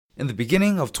In the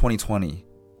beginning of 2020,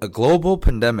 a global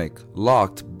pandemic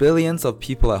locked billions of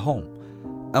people at home.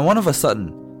 And all of a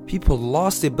sudden, people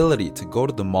lost the ability to go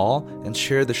to the mall and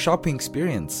share the shopping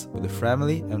experience with their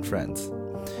family and friends.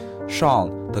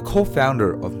 Shawn, the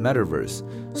co-founder of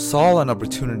Matterverse, saw an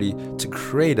opportunity to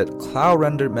create a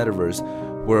cloud-rendered metaverse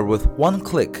where with one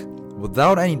click,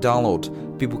 without any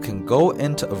download, people can go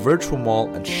into a virtual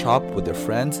mall and shop with their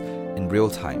friends in real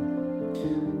time.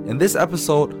 In this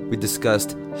episode, we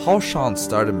discussed how Shawn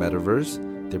started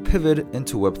Metaverse, their pivot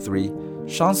into Web3,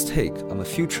 Shawn's take on the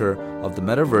future of the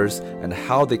Metaverse, and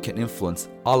how they can influence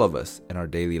all of us in our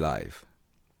daily life.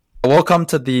 Welcome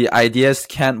to the Ideas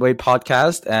Can't Wait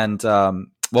podcast, and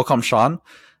welcome, Shawn.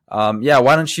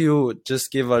 Why don't you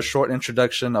just give a short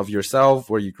introduction of yourself,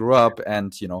 where you grew up,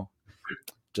 and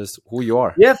just who you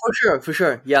are. Yeah, for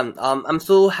sure. Yeah, I'm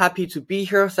so happy to be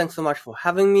here. Thanks so much for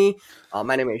having me.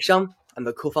 My name is Shawn. I'm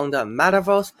the co-founder of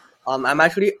Metaverse. I'm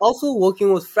actually also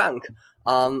working with Frank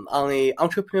on a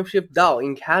entrepreneurship DAO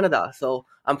in Canada. So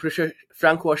I'm pretty sure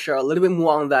Frank will share a little bit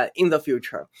more on that in the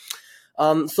future.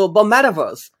 So about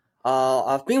Metaverse,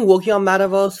 I've been working on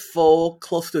Metaverse for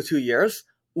close to 2 years.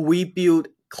 We build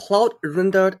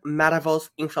cloud-rendered Metaverse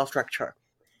infrastructure.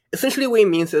 Essentially what it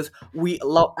means is we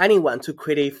allow anyone to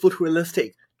create a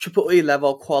photorealistic AAA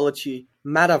level quality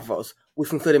Metaverse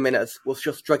within 30 minutes with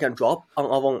just drag and drop on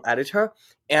our own editor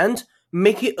and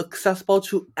make it accessible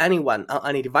to anyone on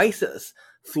any devices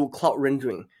through cloud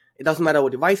rendering. It doesn't matter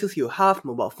what devices you have,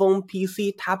 mobile phone,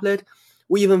 PC, tablet,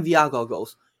 or even VR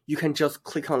goggles. You can just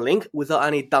click on link without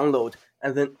any download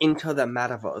and then enter the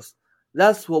Metaverse.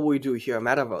 That's what we do here at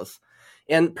Metaverse.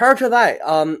 And prior to that,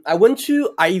 I went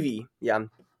to Ivy.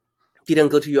 Didn't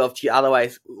go to U of T,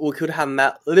 otherwise we could have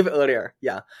met a little bit earlier.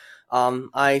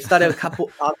 I started a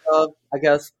couple other,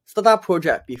 startup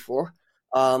project before.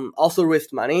 Also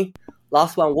raised money.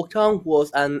 Last one I worked on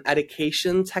was an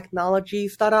education technology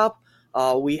startup.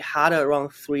 We had around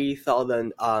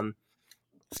 3,000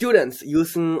 students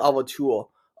using our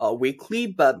tool weekly,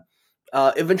 but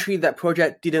eventually that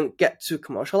project didn't get to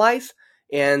commercialize,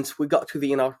 and we got to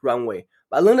the end of runway.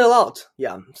 But I learned a lot.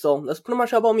 So that's pretty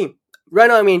much about me. Right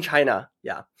now I'm in China.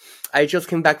 I just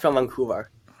came back from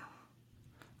Vancouver.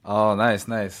 Oh, nice.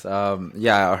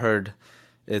 I heard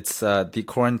it's the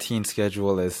quarantine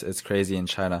schedule is crazy in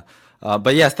China.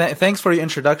 But yes, thanks for your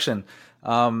introduction.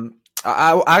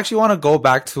 I actually want to go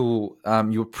back to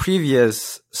your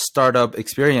previous startup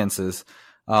experiences.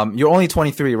 You're only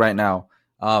 23 right now,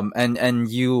 and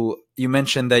you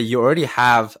mentioned that you already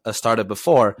have a startup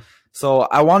before. So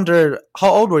I wonder,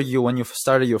 how old were you when you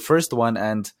started your first one,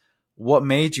 and what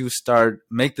made you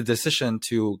make the decision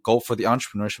to go for the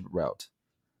entrepreneurship route?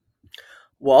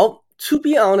 Well, to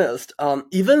be honest,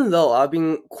 even though I've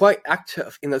been quite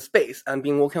active in the space and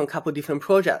been working on a couple different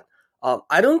projects,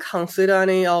 I don't consider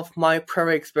any of my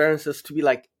prior experiences to be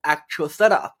like actual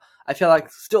setup. I feel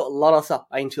like still a lot of stuff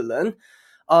I need to learn.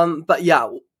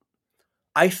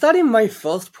 I started my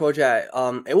first project.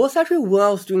 It was actually when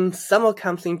I was doing summer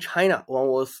camps in China. When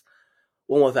was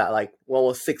that? When I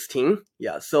was 16.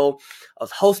 So I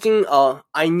was hosting,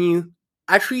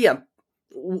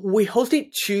 we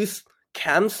hosted 2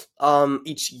 camps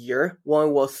each year when I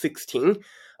was 16.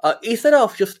 Instead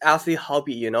of just as a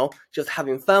hobby, just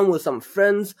having fun with some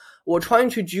friends, we're trying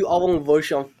to do our own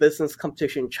version of business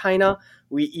competition in China.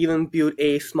 We even built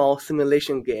a small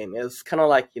simulation game. It's kind of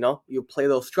like, you play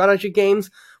those strategy games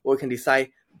where you can decide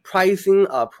pricing,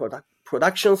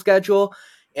 production schedule.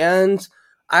 And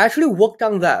I actually worked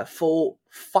on that for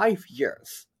 5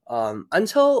 years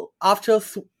until after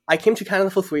I came to Canada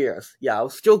for 3 years. I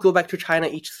would still go back to China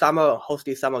each summer, host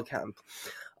a summer camp.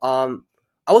 I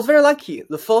was very lucky.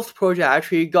 The first project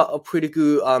actually got a pretty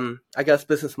good,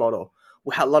 business model.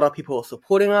 We had a lot of people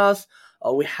supporting us.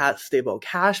 We had stable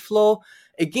cash flow.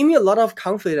 It gave me a lot of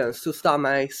confidence to start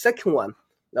my second one.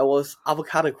 That was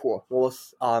Avocado Core. I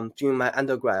was doing my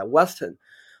undergrad at Western.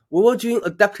 We were doing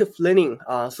adaptive learning.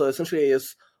 So essentially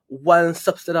it's one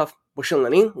subset of machine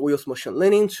learning. We use machine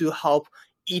learning to help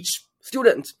each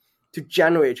student to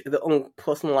generate their own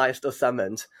personalized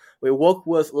assignment. We work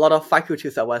with a lot of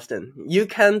faculties at Western. You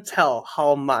can tell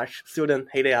how much students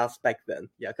hated us back then.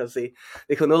 Because they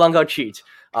could no longer cheat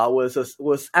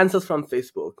with answers from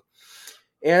Facebook.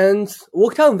 And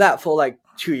worked on that for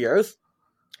 2 years.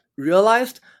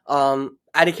 Realized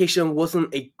education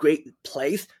wasn't a great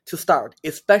place to start,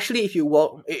 especially if you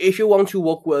want to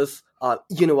work with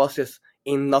universities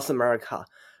in North America.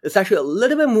 It's actually a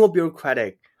little bit more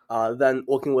bureaucratic than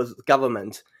working with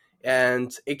government.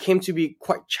 And it came to be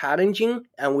quite challenging,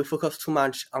 and we focused too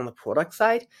much on the product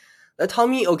side. That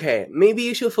told me, okay, maybe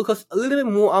you should focus a little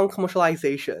bit more on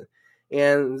commercialization.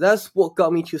 And that's what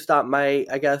got me to start my,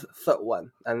 I guess, third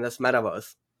one, and that's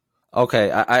Metaverse.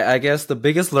 Okay, I guess the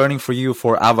biggest learning for you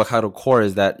for Avocado Core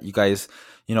is that you guys,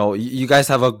 you guys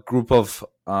have a group of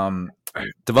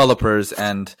developers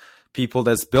and people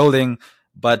that's building,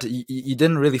 but you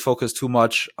didn't really focus too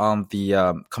much on the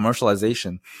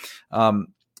commercialization.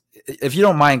 If you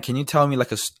don't mind, can you tell me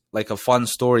like a fun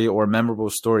story or a memorable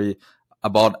story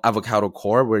about Avocado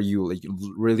Core where you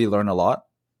really learn a lot?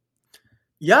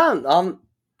 Yeah,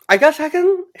 I guess I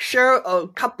can share a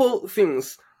couple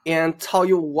things and tell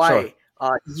you why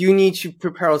you need to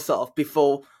prepare yourself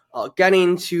before getting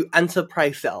into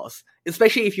enterprise sales,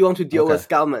 especially if you want to deal with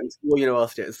government or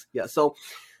universities. Yeah, so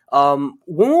when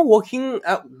we're working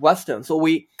at Western, so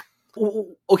we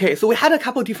had a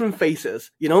couple different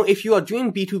phases. If you are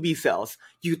doing B2B sales,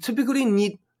 you typically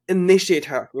need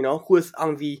initiator, who is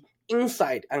on the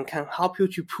inside and can help you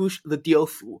to push the deal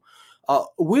through.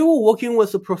 We were working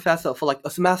with a professor for like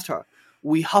a semester.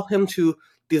 We helped him to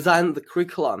design the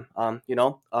curriculum,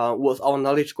 with our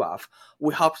knowledge graph.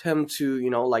 We helped him to,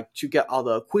 to get all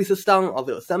the quizzes done, all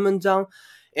the assignment done.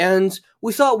 And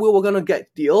we thought we were going to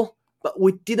get deal, but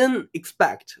we didn't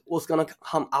expect what's going to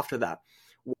come after that.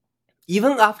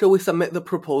 Even after we submit the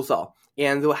proposal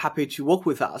and they were happy to work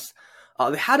with us,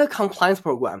 they had a compliance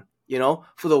program,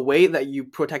 for the way that you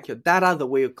protect your data, the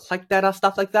way you collect data,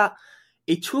 stuff like that.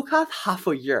 It took us half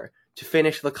a year to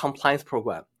finish the compliance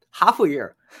program. Half a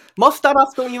year. Most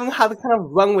startups don't even have the kind of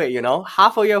runway,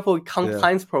 half a year for a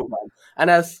compliance program. And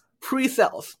as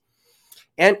pre-sales.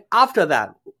 And after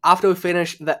that, after we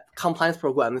finished that compliance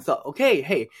program, we thought, okay,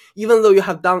 hey, even though you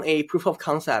have done a proof of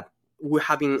concept, we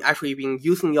have been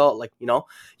using your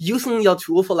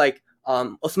tool for a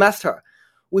semester.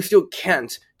 We still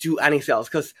can't do any sales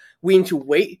because we need to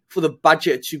wait for the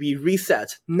budget to be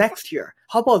reset next year.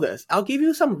 How about this? I'll give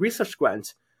you some research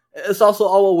grant. It's also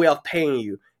our way of paying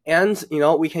you. And,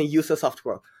 we can use the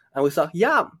software. And we thought,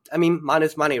 money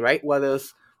is money, right? Whether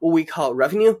it's what we call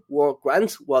revenue or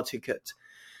grant, we'll take it.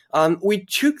 We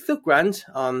took the grant,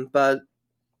 but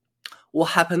what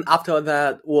happened after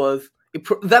that was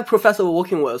that professor we're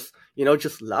working with,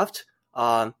 just left.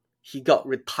 He got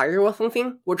retired or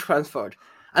something, or transferred.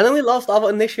 And then we lost our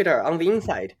initiator on the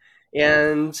inside.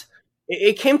 And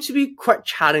it came to be quite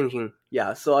challenging.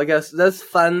 Yeah, so I guess that's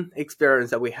fun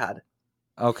experience that we had.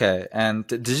 Okay, and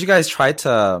did you guys try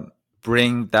to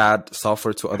bring that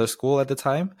software to other school at the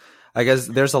time? I guess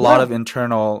there's a lot of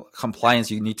internal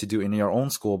compliance you need to do in your own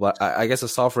school, but I guess the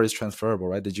software is transferable,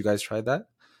 right? Did you guys try that?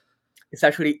 It's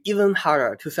actually even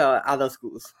harder to sell at other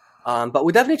schools. But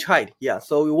we definitely tried. Yeah,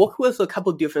 so we worked with a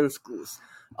couple different schools.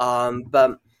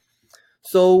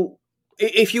 So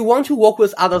if you want to work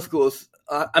with other schools,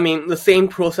 the same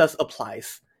process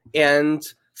applies. And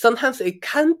sometimes it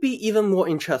can be even more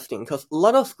interesting because a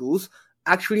lot of schools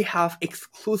actually have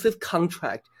exclusive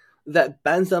contract that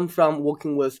bans them from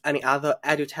working with any other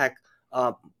edutech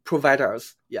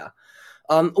providers. Yeah.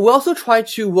 We also try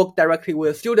to work directly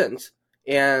with students.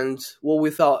 And what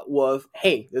we thought was,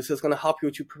 hey, this is going to help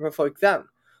you to prepare for exam.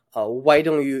 Why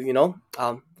don't you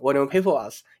pay for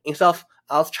us? Instead of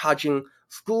us charging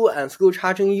school and school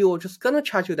charging you, we're just going to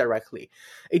charge you directly.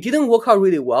 It didn't work out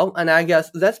really well. And I guess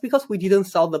that's because we didn't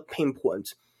solve the pain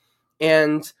point.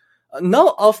 And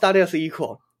not all studies are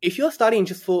equal. If you're studying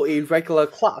just for a regular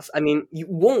class, you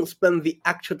won't spend the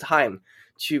actual time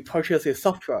to purchase a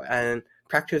software and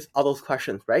practice all those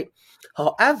questions, right?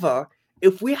 However,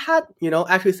 if we had,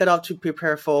 actually set out to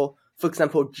prepare for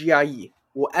example, GRE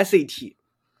or SAT,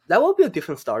 that would be a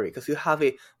different story because you have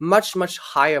a much, much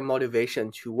higher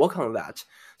motivation to work on that.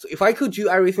 So if I could do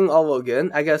everything over again,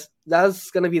 I guess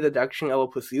that's going to be the direction I will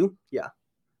pursue. Yeah.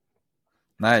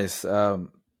 Nice.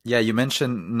 You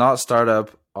mentioned not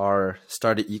startup or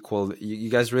started equal. You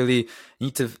guys really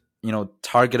need to,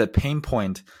 target a pain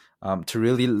point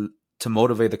to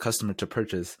motivate the customer to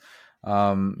purchase.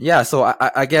 So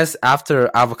I guess after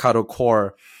Avocado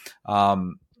Core,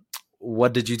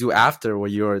 what did you do after? Were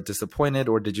you disappointed,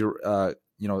 or did you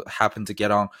happen to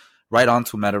get right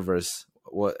onto Metaverse?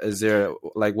 What's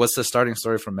the starting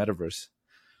story for Metaverse?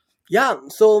 Yeah,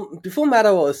 so before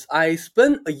Metaverse, I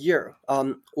spent a year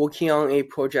working on a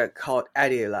project called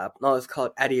 88 Lab. Now it's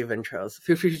called 88 Ventures.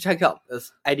 Feel free to check out.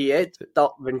 It's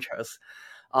 88.ventures.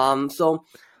 So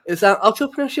it's an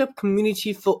entrepreneurship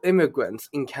community for immigrants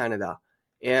in Canada.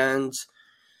 And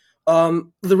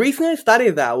the reason I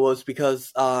studied that was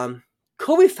because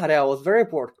COVID started. I was very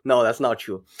bored. No, that's not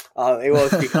true. It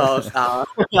was because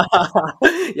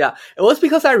it was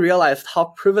because I realized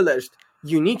how privileged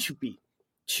you need to be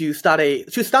to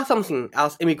start something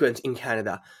as immigrant in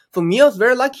Canada. For me, I was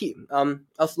very lucky. I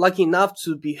was lucky enough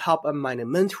to be helped by my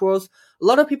mentors. A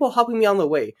lot of people helping me on the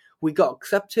way. We got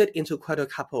accepted into quite a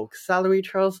couple of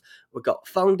accelerators. We got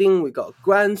funding. We got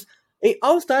grants. It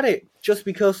all started just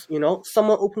because,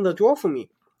 someone opened the door for me.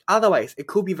 Otherwise, it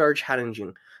could be very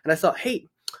challenging. And I thought, hey,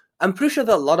 I'm pretty sure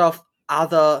that a lot of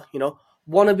other,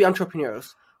 wannabe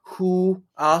entrepreneurs who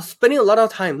are spending a lot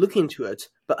of time looking into it,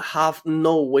 but have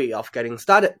no way of getting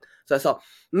started. So I thought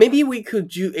maybe we could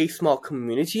do a small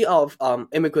community of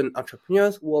immigrant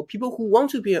entrepreneurs or people who want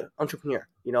to be an entrepreneur,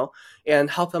 and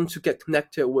help them to get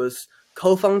connected with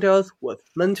co-founders, with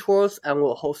mentors, and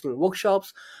we're hosting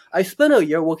workshops. I spent a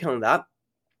year working on that,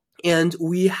 and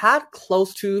we had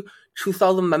close to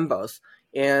 2,000 members.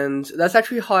 And that's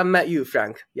actually how I met you,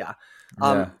 Frank. Yeah.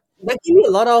 That gave me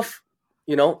a lot of,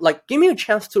 gave me a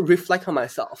chance to reflect on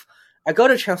myself. I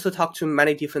got a chance to talk to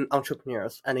many different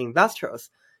entrepreneurs and investors.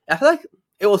 I feel like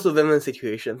it was a win-win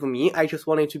situation for me. I just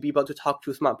wanted to be able to talk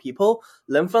to smart people,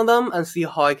 learn from them, and see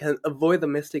how I can avoid the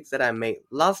mistakes that I made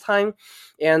last time,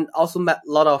 and also met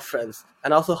a lot of friends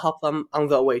and also help them on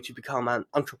their way to become an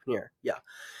entrepreneur. Yeah.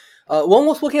 One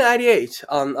was working at 88.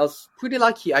 I was pretty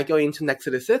lucky. I got into Next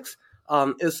 36.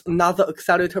 It's another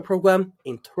accelerator program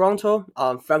in Toronto.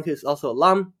 Frank is also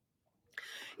alum.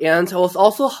 And I was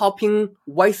also helping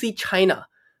YC China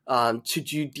to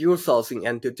do deal sourcing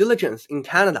and due diligence in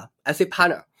Canada as a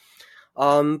partner.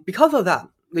 Because of that,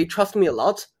 they trust me a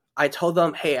lot. I told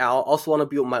them, hey, I also want to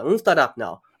build my own startup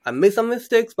now. I made some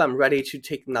mistakes, but I'm ready to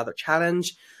take another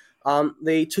challenge.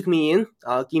 They took me in,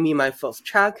 gave me my first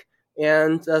check,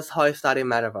 and that's how I started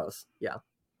Metaverse. Yeah.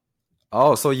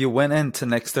 Oh, so you went into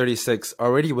Next 36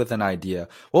 already with an idea.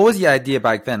 What was the idea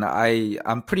back then?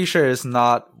 I'm pretty sure it's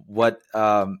not what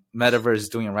Metaverse is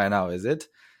doing right now, is it?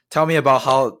 Tell me about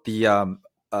how the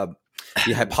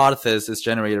hypothesis is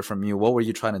generated from you. What were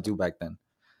you trying to do back then?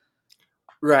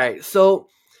 Right. So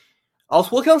I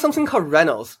was working on something called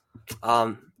Reynolds.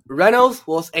 Reynolds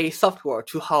was a software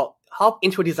to help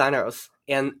interior designers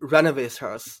and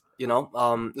renovators.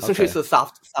 Essentially It's a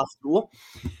SaaS tool.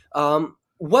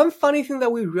 One funny thing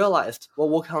that we realized while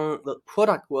working on the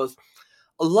product was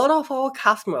a lot of our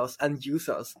customers and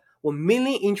users were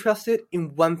mainly interested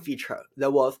in one feature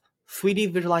that was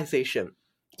 3D visualization.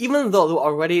 Even though there were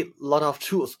already a lot of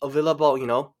tools available,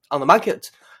 on the market,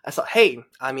 I thought, hey,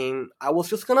 I was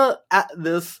just gonna add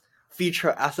this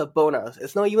feature as a bonus.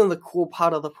 It's not even the cool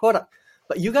part of the product,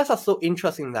 but you guys are so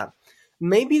interested in that.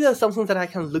 Maybe there's something that I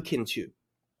can look into.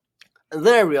 And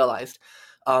then I realized,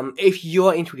 if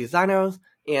you're into designers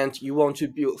and you want to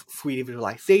build 3D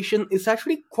visualization, it's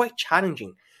actually quite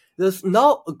challenging. There's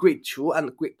now a great tool and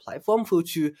a great platform for you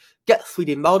to get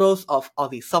 3D models of all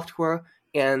the software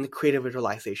and create a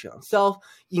visualization yourself.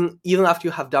 Even after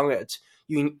you have done it,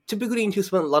 you typically need to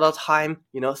spend a lot of time,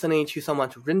 sending it to someone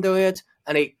to render it,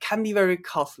 and it can be very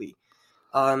costly.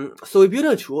 So we built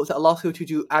a tool that allows you to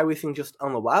do everything just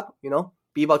on the web,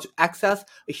 be able to access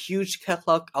a huge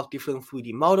catalog of different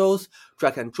 3D models,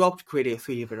 drag and drop to create a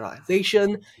 3D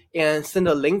visualization, and send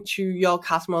a link to your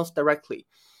customers directly.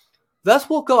 That's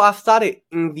what got us started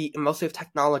in the immersive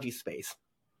technology space.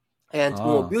 And when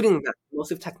we're building that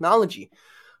immersive technology,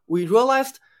 we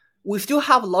realized we still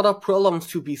have a lot of problems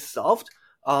to be solved,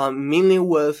 mainly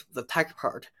with the tech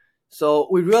part. So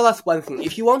we realized one thing: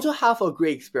 if you want to have a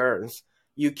great experience,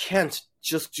 you can't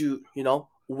just do,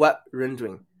 web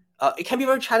rendering. It can be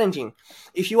very challenging.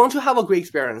 If you want to have a great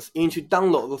experience, you need to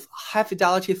download those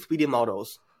high-fidelity 3D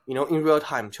models, in real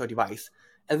time to your device.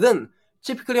 And then,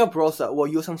 typically your browser will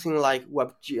use something like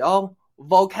WebGL,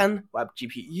 Vulkan,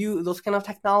 WebGPU, those kind of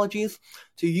technologies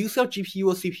to use your GPU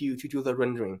or CPU to do the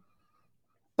rendering.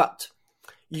 But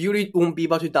you really won't be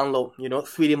able to download,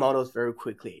 3D models very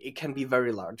quickly. It can be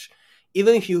very large.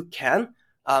 Even if you can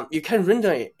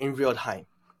render it in real time.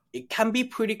 It can be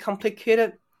pretty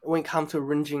complicated when it comes to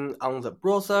rendering on the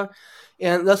browser.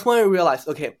 And that's when I realized,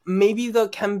 okay, maybe there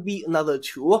can be another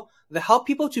tool that help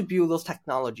people to build those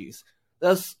technologies.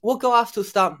 That's what got us to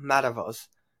start Metaverse.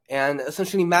 And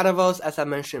essentially Metaverse, as I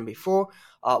mentioned before,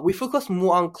 we focus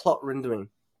more on cloud rendering.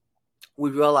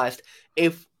 We realized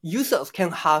if users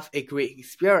can have a great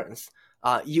experience,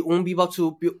 you won't be able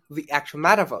to build the actual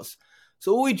Metaverse.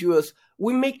 So what we do is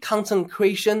we make content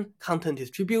creation, content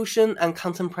distribution, and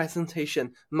content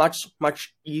presentation much,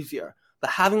 much easier by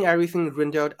having everything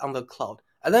rendered on the cloud.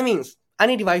 And that means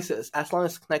any devices, as long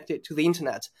as connected to the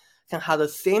internet, can have the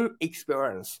same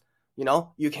experience.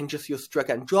 You can just use drag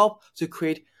and drop to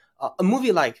create a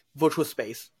movie-like virtual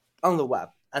space on the web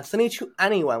and send it to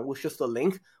anyone with just a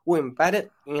link or embed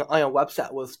it on your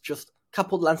website with just a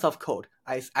couple lines of code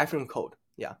as iframe code.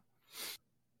 Yeah.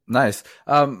 Nice.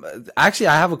 Actually,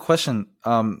 I have a question.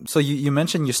 So you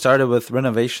mentioned you started with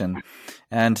renovation,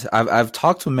 and I've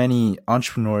talked to many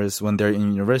entrepreneurs when they're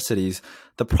in universities.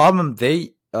 The problem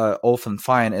they often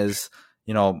find is,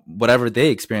 whatever they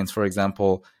experience, for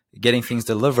example, getting things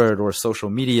delivered or social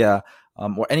media,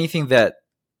 or anything that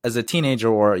as a teenager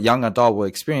or a young adult will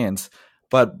experience.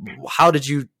 But how did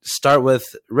you start with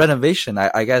renovation?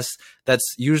 I guess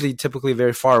that's usually typically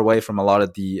very far away from a lot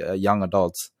of the young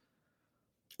adults.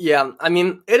 Yeah, I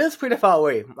mean, it is pretty far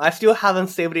away. I still haven't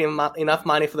saved enough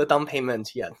money for the down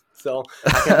payment yet. So I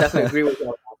can definitely agree with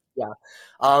you.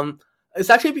 Yeah.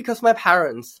 It's actually because my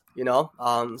parents,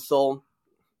 so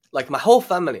like my whole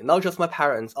family, not just my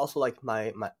parents, also like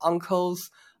my uncles,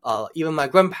 even my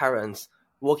grandparents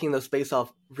work in the space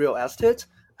of real estate.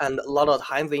 And a lot of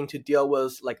times they need to deal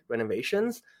with like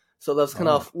renovations. So that's kind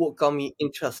Oh. of what got me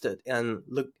interested and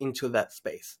looked into that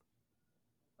space.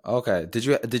 Okay. Did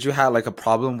you have like a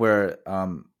problem where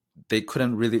they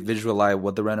couldn't really visualize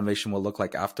what the renovation will look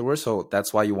like afterwards? So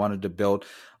that's why you wanted to build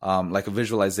like a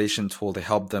visualization tool to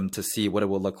help them to see what it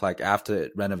will look like after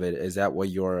it renovated. Is that what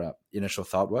your initial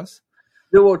thought was?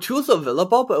 There were tools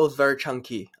available, but it was very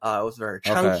chunky.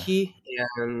 Okay.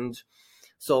 And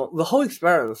so the whole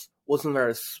experience wasn't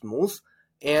very smooth,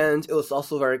 and it was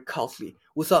also very costly.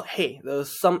 We thought, hey,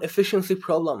 there's some efficiency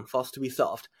problem for us to be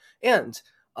solved. And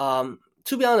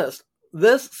to be honest,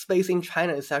 this space in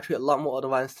China is actually a lot more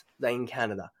advanced than in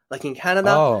Canada. Like in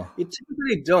Canada, Oh. you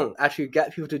typically don't actually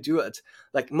get people to do it.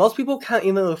 Like most people can't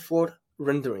even afford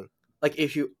rendering. Like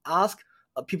if you ask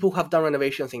people who have done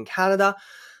renovations in Canada,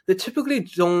 they typically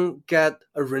don't get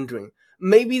a rendering.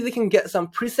 Maybe they can get some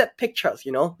preset pictures,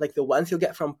 like the ones you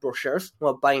get from brochures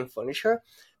while buying furniture,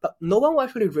 but no one will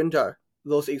actually render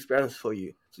those experiences for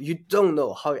you. So you don't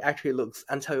know how it actually looks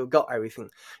until you got everything.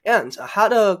 And I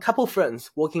had a couple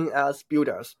friends working as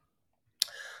builders.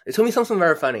 They told me something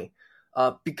very funny.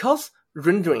 Because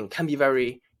rendering can be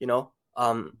very,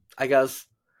 I guess,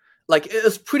 like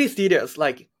it's pretty tedious.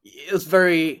 Like it's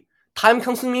very time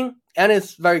consuming and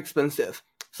it's very expensive.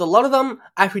 So a lot of them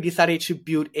actually decided to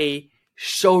build a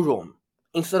showroom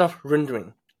instead of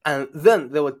rendering. And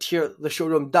then they would tear the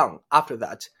showroom down after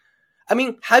that. I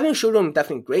mean, having a showroom is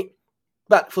definitely great,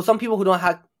 but for some people who don't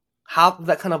have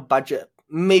that kind of budget,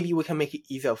 maybe we can make it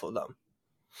easier for them.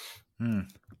 Hmm.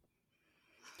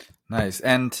 Nice.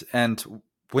 And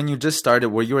when you just started,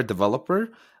 were you a developer?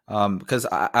 Because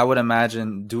I would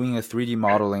imagine doing a 3D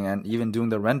modeling and even doing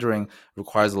the rendering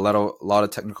requires a lot of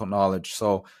technical knowledge.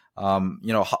 So,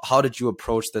 how did you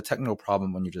approach the technical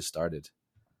problem when you just started?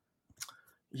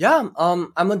 Yeah,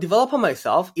 I'm a developer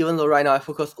myself, even though right now I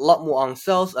focus a lot more on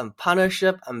sales and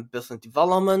partnership and business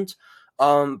development.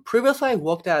 Previously I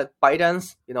worked at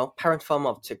ByteDance, parent firm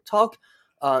of TikTok,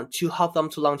 to help them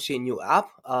to launch a new app,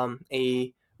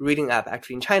 a reading app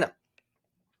actually in China.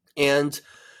 And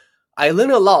I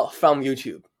learned a lot from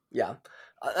YouTube. Yeah.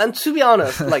 And to be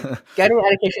honest, like getting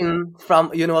education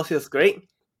from university is great,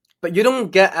 but you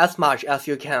don't get as much as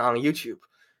you can on YouTube.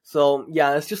 So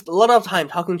yeah, it's just a lot of time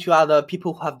talking to other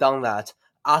people who have done that,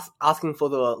 asking for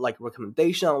the like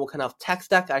recommendation on what kind of tech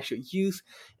stack I should use,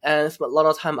 and spend a lot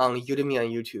of time on Udemy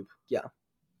and YouTube. Yeah,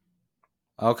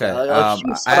 yeah, Okay. a huge I shout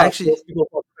out to actually, those people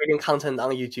for creating content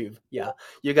on YouTube. Yeah,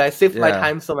 you guys saved my yeah.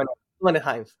 time so many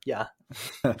times. Yeah.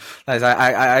 Nice.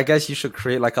 I guess you should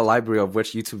create like a library of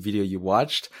which YouTube video you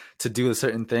watched to do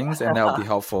certain things, and that would be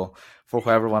helpful for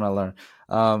whoever want to learn.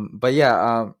 But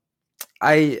yeah,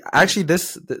 I actually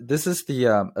this is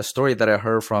the a story that I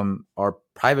heard from our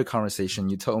private conversation.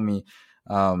 You told me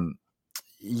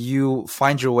you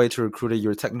find your way to recruit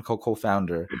your technical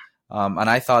co-founder, and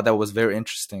I thought that was very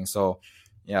interesting. So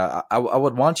yeah, I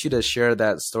would want you to share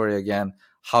that story again.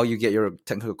 How you get your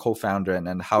technical co-founder,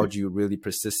 and how do you really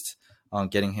persist on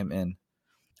getting him in?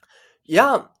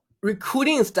 Yeah,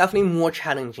 recruiting is definitely more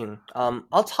challenging.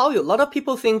 I'll tell you, a lot of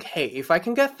people think, hey, if I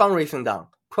can get fundraising done,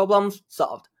 problems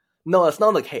solved. No, that's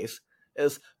not the case.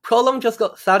 It's problem just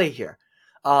got started here.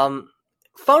 Um,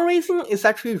 Fundraising is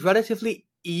actually relatively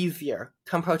easier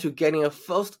compared to getting a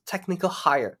first technical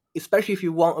hire, especially if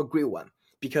you want a great one.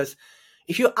 Because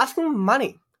if you're asking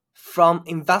money from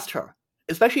investor,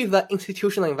 especially if they're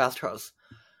institutional investors,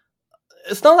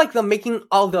 it's not like they're making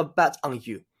all their bets on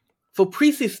you. For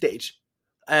pre-seed stage,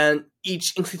 and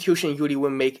each institution usually will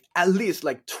make at least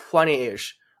like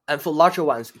 20-ish. And for larger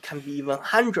ones, it can be even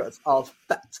hundreds of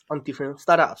bets on different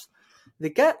startups. They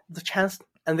get the chance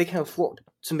and they can afford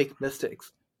to make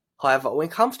mistakes. However, when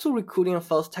it comes to recruiting a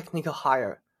first technical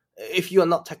hire, if you are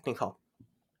not technical,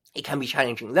 it can be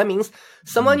challenging. That means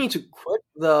someone Mm. needs to quit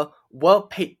the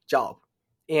well-paid job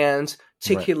and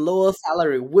take Right. a lower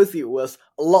salary with you with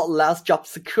a lot less job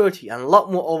security and a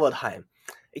lot more overtime.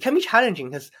 It can be challenging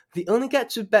because they only get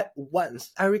to bet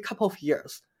once every couple of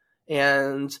years,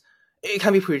 and it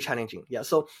can be pretty challenging. Yeah,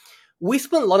 so we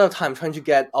spent a lot of time trying to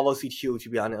get our CTO, to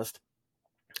be honest.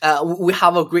 We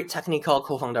have a great technical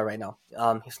co-founder right now.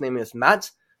 His name is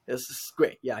Matt. This is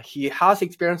great. Yeah, he has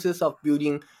experiences of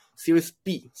building Series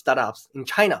B startups in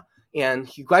China, and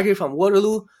he graduated from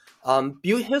Waterloo,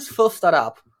 built his first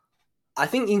startup, I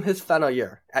think in his final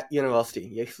year at university.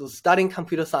 Yeah, he was studying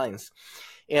computer science,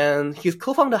 and his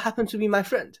co-founder happened to be my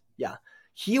friend. Yeah,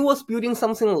 he was building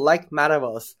something like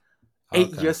Metaverse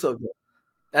 8 years ago,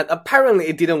 and apparently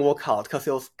it didn't work out because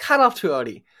it was kind of too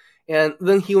early. And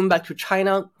then he went back to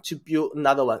China to build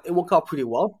another one. It worked out pretty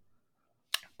well.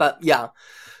 But yeah,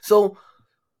 so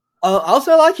I was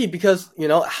very lucky because,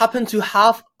 I happened to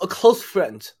have a close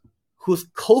friend whose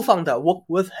co-founder worked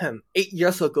with him 8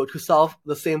 years ago to solve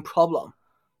the same problem.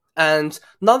 And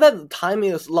now that the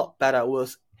timing is a lot better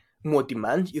with more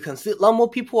demand, you can see a lot more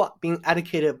people are being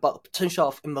educated about the potential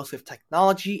of immersive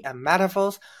technology and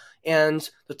metaverse, and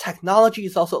the technology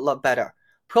is also a lot better.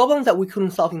 Problems that we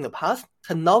couldn't solve in the past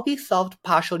can now be solved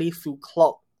partially through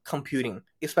cloud computing,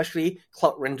 especially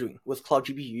cloud rendering with cloud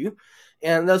GPU.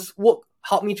 And that's what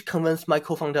helped me to convince my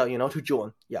co-founder, to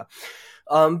join. Yeah.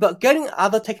 But getting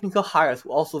other technical hires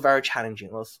was also very challenging.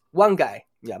 There was one guy,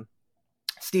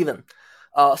 Steven.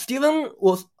 Steven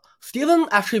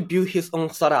actually built his own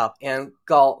startup and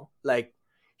got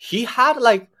he had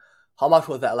how much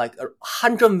was that?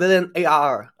 100 million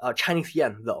ARR, Chinese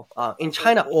yen though. In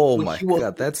China. Oh my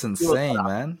God, that's insane,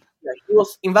 man. Yeah, he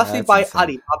was invested That's by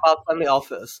insane. Alibaba family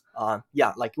office.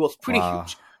 It was pretty Wow.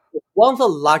 huge. One of the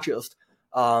largest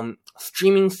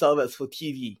streaming service for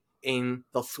TV in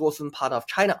the southern part of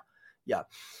China. Yeah,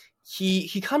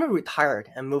 he kind of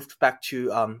retired and moved back to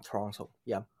Toronto.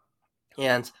 Yeah,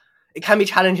 and it can be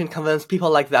challenging to convince people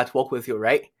like that to work with you,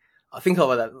 right? Think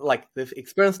about that. They've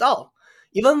experienced all.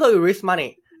 Even though you raise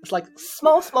money, it's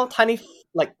small, tiny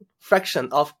fraction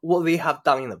of what they have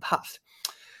done in the past.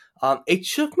 It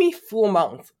took me 4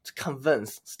 months to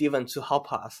convince Steven to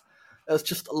help us. It was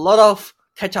just a lot of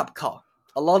catch-up call,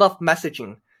 a lot of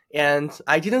messaging, and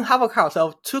I didn't have a car, so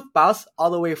I took bus all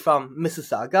the way from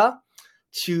Mississauga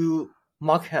to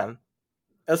Markham.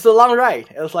 It was a long ride.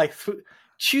 It was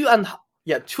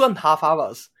 2.5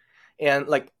 hours, and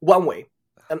one way.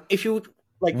 And if you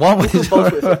One way.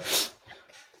 both ways,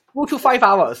 4 to 5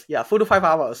 hours. Yeah, 4 to 5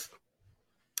 hours.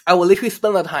 I will literally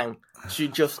spend the time to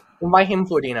just invite him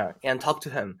for dinner and talk to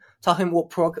him, tell him what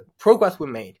progress we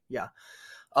made. Yeah.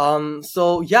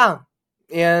 So yeah,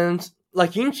 and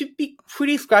you need to be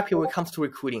pretty scrappy when it comes to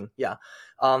recruiting. Yeah.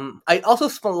 I also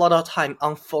spent a lot of time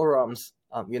on forums,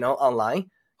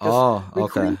 online. Oh,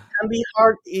 Recruiting okay. can be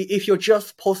hard if you're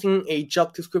just posting a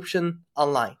job description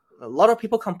online. A lot of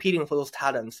people competing for those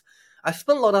talents. I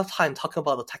spent a lot of time talking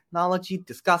about the technology,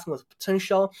 discussing the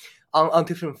potential on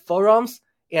different forums,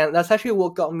 and that's actually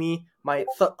what got me my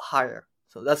third hire.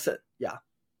 So that's it. Yeah.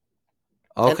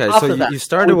 Okay, And so after that, you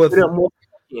started we with built a more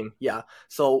team. Yeah.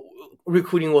 So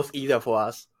recruiting was easier for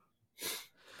us.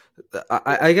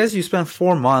 I guess you spent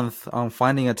 4 months on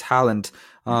finding a talent.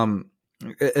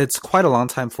 It's quite a long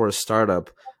time for a startup.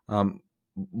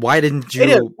 Why didn't It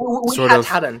is. you We sort had of?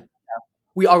 talent.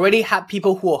 We already had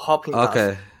people who were helping us.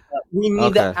 Okay, We need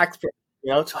okay, that expert,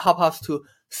 to help us to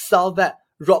solve that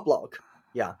roadblock.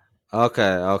 Yeah.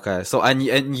 okay. So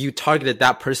and you targeted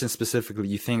that person specifically.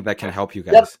 You think that can help you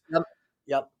Yep. guys?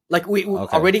 Yep. We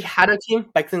Okay, already had a team.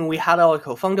 Back then we had our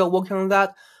co-founder working on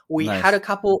that. We had nice, a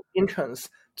couple interns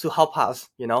to help us,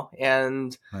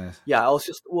 and nice. I was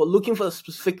just looking for a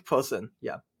specific person.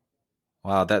 Yeah.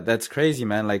 Wow, that's crazy,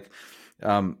 man.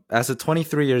 As a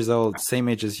 23 years old, same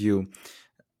age as you,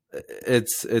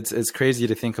 it's crazy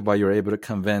to think about you're able to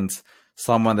convince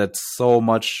someone that's so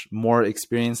much more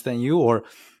experienced than you, or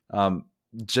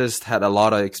just had a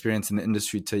lot of experience in the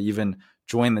industry to even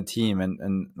join the team,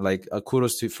 and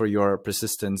kudos for your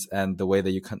persistence and the way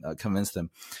that you convinced them.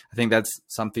 I think that's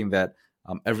something that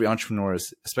every entrepreneur,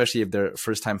 especially if they're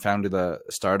first time founded a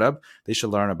startup, they should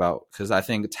learn about, because I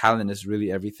think talent is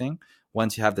really everything.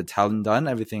 Once you have the talent done,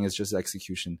 everything is just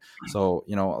execution. So,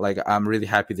 I'm really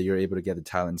happy that you're able to get the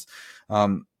talents.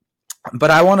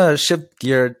 But I want to shift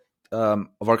gear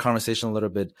of our conversation a little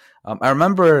bit. I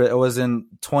remember it was in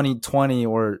 2020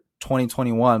 or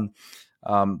 2021.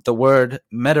 The word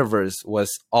metaverse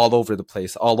was all over the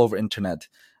place, all over internet.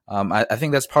 I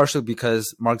think that's partially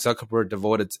because Mark Zuckerberg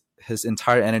devoted his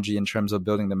entire energy in terms of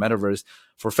building the metaverse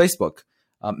for Facebook,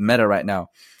 Meta right now.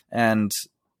 And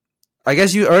I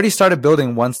guess you already started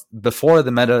building once before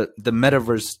the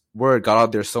metaverse word got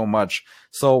out there so much.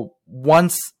 So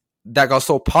once that got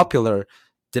so popular,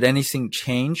 did anything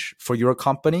change for your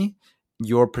company,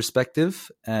 your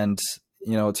perspective, and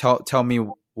tell me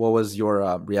what was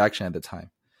your reaction at the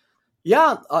time?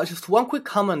 Yeah, just one quick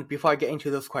comment before I get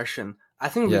into this question. I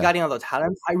think Yeah, regarding other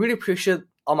talents, I really appreciate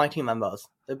all my team members.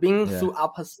 They've been yeah, through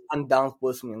ups and downs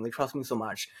with me, and they trust me so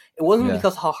much. It wasn't yeah.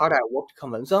 because how hard I worked to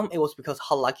convince them; it was because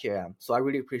how lucky I am. So I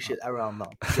really appreciate everyone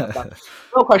now. Yeah, but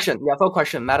no question. Yeah, no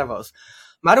question. Metaverse.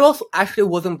 Metaverse actually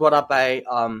wasn't brought up by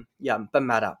by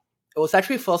Meta. It was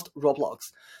actually first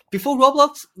Roblox. Before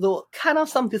Roblox, there was kind of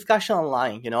some discussion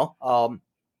online.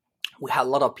 We had a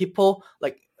lot of people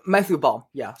like Matthew Ball,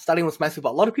 starting with Matthew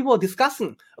Ball. A lot of people were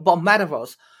discussing about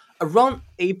Metaverse around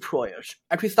April-ish.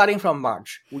 Actually, starting from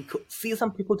March, we could see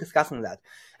some people discussing that.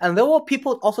 And there were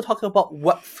people also talking about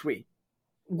Web3.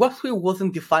 Web3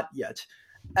 wasn't defined yet.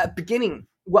 At the beginning,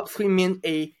 Web3 meant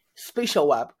a spatial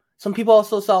web. Some people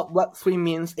also saw Web3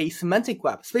 means a semantic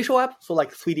web. Spatial web, so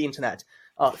like 3D internet.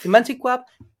 Semantic web,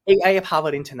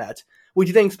 AI-powered internet. We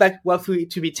didn't expect Web3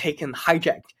 to be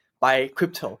hijacked by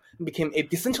crypto and became a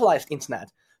decentralized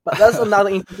internet. But that's another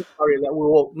interesting story that we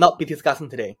will not be discussing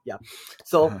today. Yeah.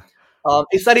 So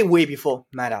it started way before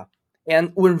Meta.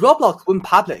 And when Roblox went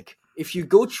public, if you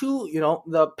go to,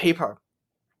 the paper,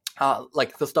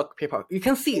 like the stock paper, you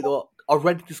can see they're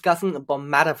already discussing about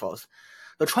Metaverse.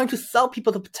 They're trying to sell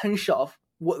people the potential of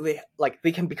what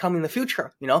they can become in the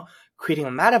future, creating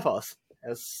a Metaverse.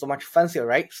 It's so much fancier,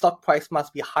 right? Stock price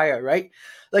must be higher, right?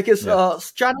 Like it's a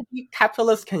strategy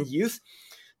capitalists can use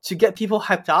to get people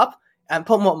hyped up and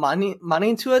put more money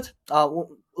into it,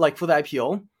 like for the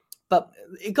IPO. But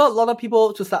it got a lot of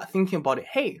people to start thinking about it.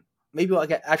 Hey, maybe we're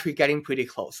actually getting pretty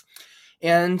close.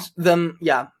 And then,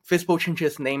 Facebook changed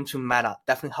its name to Meta.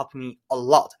 Definitely helped me a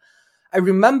lot. I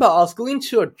remember I was going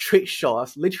to a trade show. I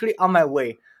was literally on my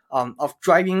way of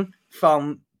driving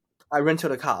from I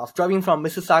rented a car. I was driving from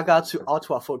Mississauga to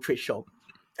Ottawa for a trade show.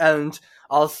 And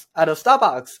I was at a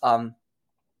Starbucks. I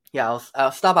was at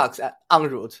a Starbucks en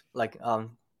route, like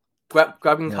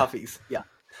grabbing coffees. Yeah.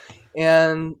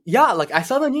 And I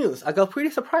saw the news. I got pretty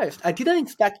surprised. I didn't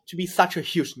expect it to be such a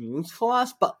huge news for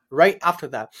us, but right after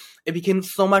that, it became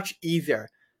so much easier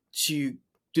to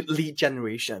do lead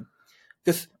generation.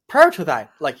 Because prior to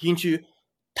that, like you need to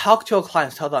talk to your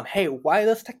clients, tell them, hey, why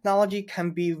this technology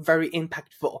can be very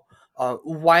impactful.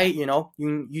 Why, you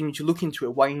need to look into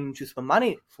it, why you need to spend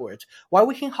money for it, why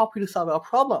we can help you to solve our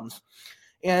problems.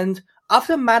 And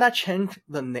after Meta changed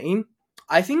the name,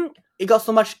 I think it got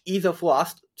so much easier for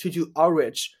us to do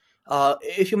outreach.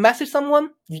 If you message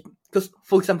someone, because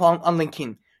for example on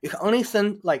LinkedIn, you can only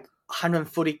send like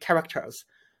 140 characters.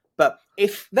 But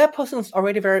if that person is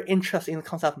already very interested in the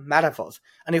concept of Metaverse,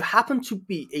 and you happen to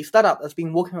be a startup that's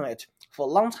been working on it for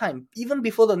a long time, even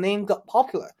before the name got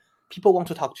popular, people want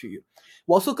to talk to you.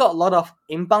 We also got a lot of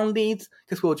inbound leads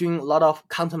because we were doing a lot of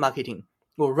content marketing.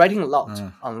 We were writing a lot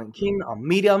on LinkedIn, on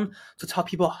Medium, to tell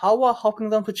people how we're helping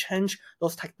them to change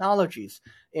those technologies.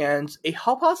 And it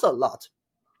helped us a lot.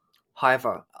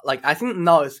 However, I think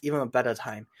now is even a better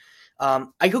time.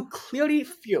 I could clearly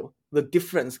feel the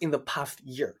difference in the past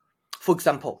year. For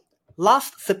example,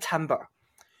 last September,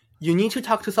 you need to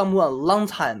talk to someone a long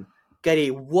time, get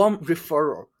a warm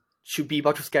referral to be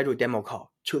able to schedule a demo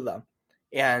call to them.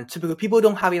 And typically people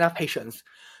don't have enough patience.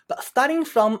 But starting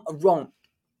from around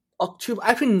October,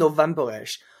 actually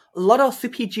November-ish, a lot of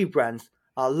CPG brands,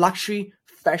 luxury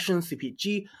fashion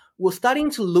CPG, were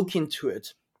starting to look into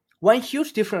it. One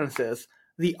huge difference is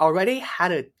they already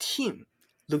had a team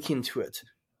look into it.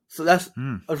 So that's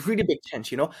a really big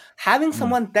change, Having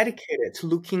someone dedicated to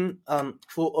looking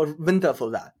for a vendor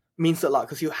for that means a lot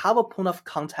because you have a point of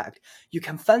contact. You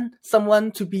can find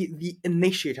someone to be the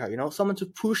initiator, someone to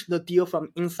push the deal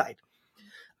from inside.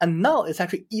 And now it's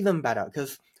actually even better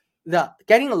because they're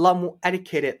getting a lot more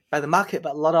educated by the market,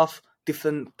 but a lot of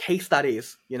different case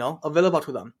studies, available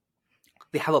to them.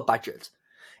 They have a budget.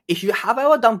 If you have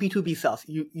ever done B2B sales,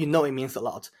 you know it means a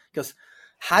lot because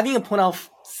having a point of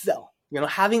sale,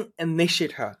 having an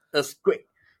initiator is great.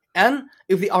 And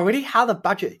if they already have a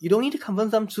budget, you don't need to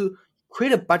convince them to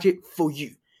create a budget for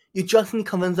you. You just need to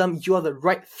convince them you are the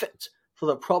right fit for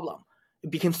the problem.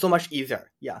 It became so much easier.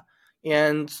 Yeah.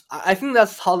 And I think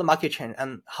that's how the market changed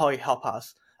and how it helped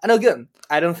us. And again,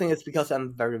 I don't think it's because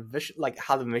I'm very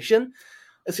have a mission.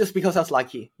 It's just because I was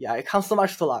lucky. Yeah. It comes so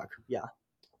much to luck. Yeah.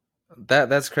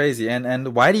 That's crazy.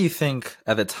 And why do you think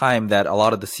at the time that a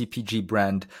lot of the CPG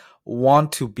brand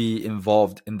want to be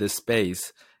involved in this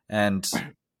space? And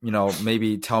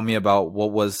maybe tell me about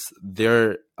what was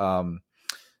their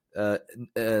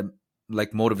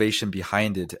like motivation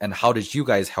behind it, and how did you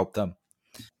guys help them?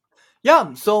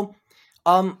 Yeah. So,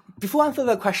 before I answer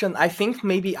the question, I think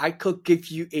maybe I could give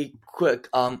you a quick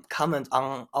comment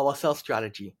on our sales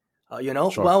strategy.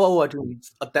 Sure. When we're doing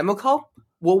a demo call,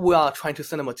 when we are trying to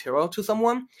send a material to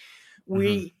someone,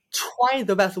 we try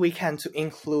the best we can to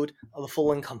include the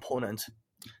following component.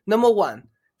 Number one,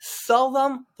 sell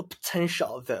them the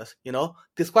potential of this.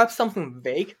 Describe something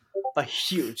vague but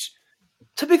huge.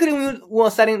 Typically, when we're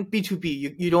selling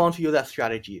B2B, you don't want to use that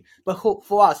strategy. But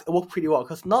for us, it worked pretty well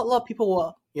because not a lot of people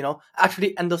were,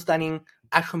 actually understanding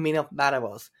actual meaning of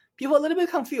Metaverse. People are a little bit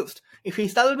confused. If you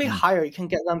start a little bit higher, you can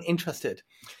get them interested.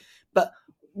 But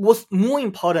what's more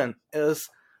important is,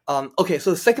 so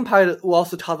the second part, we'll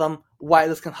also tell them why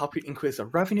this can help you increase your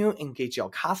revenue, engage your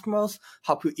customers,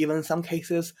 help you even in some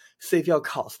cases save your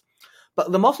cost.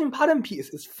 But the most important piece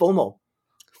is FOMO.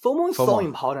 FOMO is so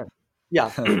important. Yeah,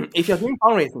 if you're doing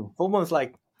fundraising, FOMO is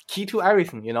like key to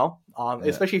everything,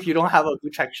 especially if you don't have a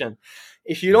good traction.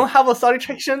 If you don't have a solid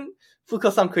traction,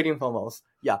 focus on creating FOMOs.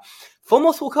 Yeah,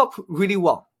 FOMOs work out really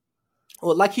well.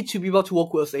 We're lucky to be able to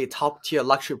work with a top-tier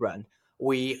luxury brand.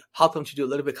 We help them to do a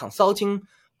little bit of consulting,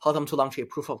 help them to launch a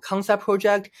proof of concept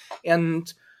project,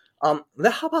 and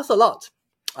that helped us a lot.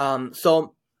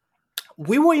 So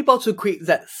we were able to create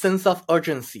that sense of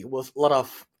urgency with a lot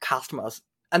of customers.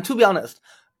 And to be honest,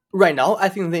 right now, I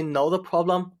think they know the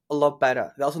problem a lot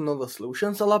better. They also know the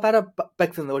solutions a lot better. But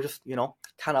back then, they were just,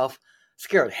 kind of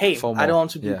scared. Hey, FOMO. I don't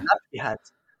want to be left behind.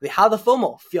 They had the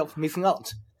FOMO, fear of missing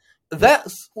out.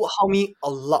 That's what helped me a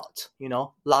lot,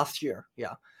 last year.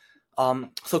 Yeah.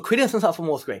 So creating a sense of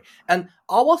FOMO was great. And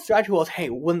our strategy was, hey,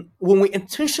 when we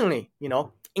intentionally,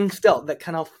 instill that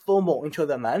kind of FOMO into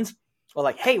their minds, we're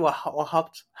like, hey, we'll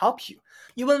help you.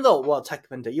 Even though we're a tech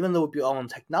vendor, even though we build our own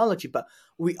technology, but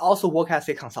we also work as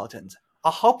a consultant.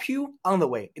 I'll help you on the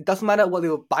way. It doesn't matter what they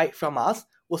will buy from us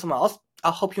or someone else.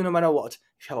 I'll help you no matter what.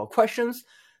 If you have questions,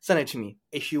 send it to me.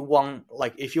 If you want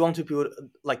to build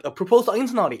like a proposal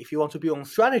internally, if you want to build on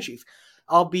strategies,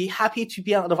 I'll be happy to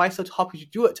be an advisor to help you to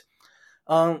do it.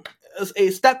 It's a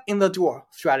step in the door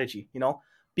strategy.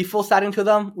 Before selling to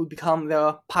them, we become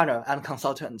their partner and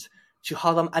consultant to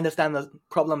help them understand the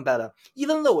problem better.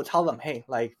 Even though we tell them, hey,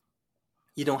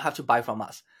 you don't have to buy from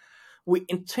us. We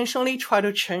intentionally try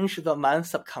to change the mind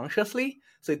subconsciously,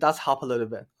 so it does help a little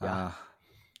bit. Yeah.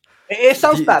 It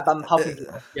sounds bad, but I'm helping you.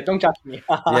 Yeah, don't judge me.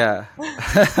 Yeah.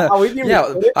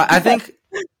 Yeah,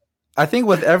 I think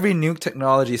with every new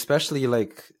technology, especially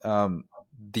like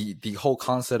the whole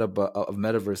concept of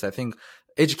Metaverse, I think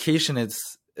education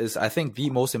is I think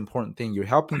the most important thing. You're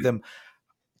helping them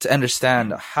to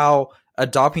understand how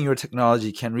adopting your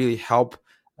technology can really help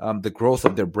the growth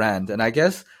of their brand. And I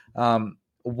guess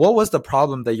what was the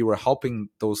problem that you were helping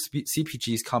those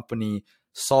CPGs company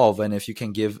solve? And if you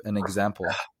can give an example.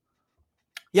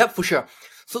 Yeah, for sure.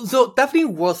 So definitely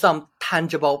were some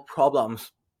tangible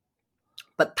problems.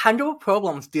 But tangible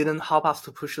problems didn't help us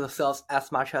to push the sales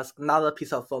as much as another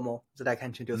piece of FOMO that I can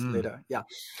introduce later. Yeah.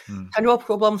 Tangible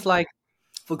problems like,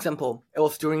 for example, it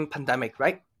was during pandemic,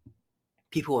 right?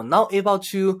 People were not able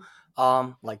to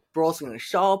browse in a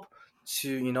shop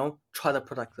to, try the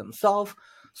product themselves.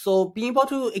 So being able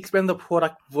to explain the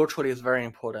product virtually is very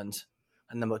important.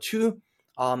 And number two,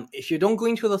 if you don't go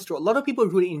into the store, a lot of people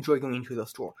really enjoy going into the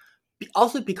store.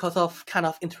 Also because of kind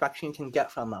of interaction you can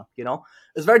get from them,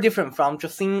 It's very different from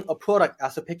just seeing a product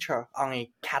as a picture on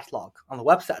a catalog on the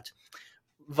website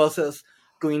versus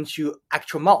going to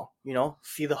actual mall,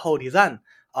 see the whole design,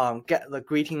 get the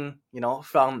greeting,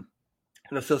 from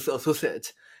the sales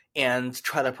associate and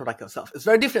try the product yourself. It's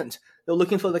very different. They're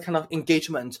looking for the kind of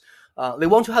engagement. They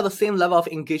want to have the same level of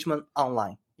engagement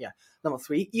online. Yeah. Number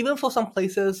three, even for some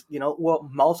places, where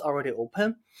malls are already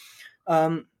open,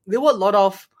 there were a lot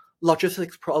of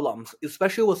logistics problems,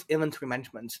 especially with inventory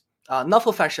management. Not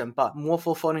for fashion, but more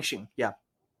for furnishing. Yeah.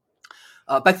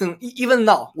 Back then, even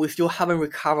now, we still haven't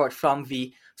recovered from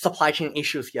the supply chain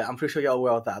issues yet. I'm pretty sure you're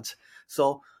aware of that.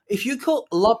 So if you could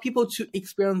allow people to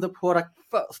experience the product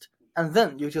first, and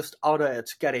then you just order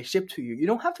it, get it shipped to you, you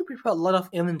don't have to prepare a lot of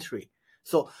inventory.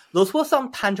 So those were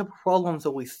some tangible problems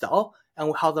that we saw, and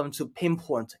we helped them to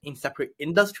pinpoint in separate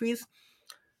industries.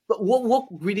 But what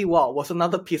worked really well was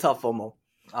another piece of FOMO.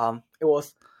 It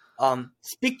was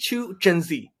speak to Gen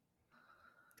Z.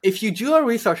 If you do a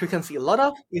research, you can see a lot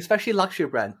of, especially luxury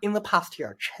brand, in the past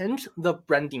year, changed the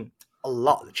branding a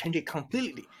lot, change it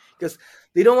completely, because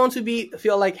they don't want to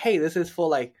feel like, hey, this is for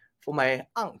my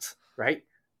aunt, right?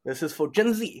 This is for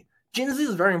Gen Z. Gen Z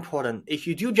is very important. If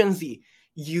you do Gen Z,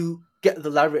 you get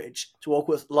the leverage to work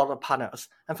with a lot of partners.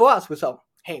 And for us, we thought,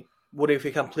 hey, what if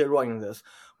we can play a role in this?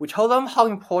 We told them how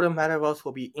important Metaverse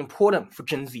will be important for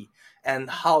Gen Z and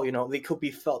how, they could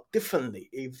be felt differently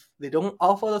if they don't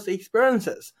offer those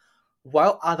experiences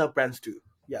while other brands do.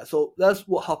 Yeah, so that's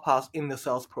what helped us in the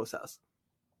sales process.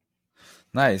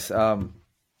 Nice. And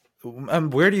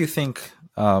where do you think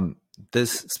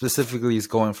this specifically is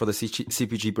going for the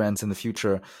CPG brands in the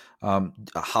future?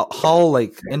 How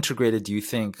like integrated do you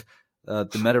think the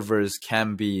Metaverse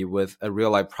can be with a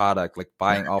real life product, like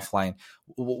buying offline?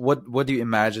 What do you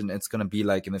imagine it's going to be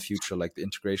like in the future, like the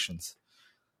integrations?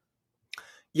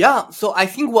 Yeah, so I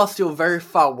think we're still very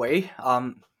far away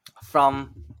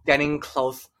from getting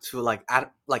close to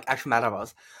actual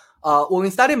Metaverse. When we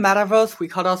started Metaverse, we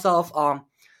called ourselves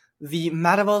the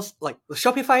Metaverse, like the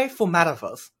Shopify for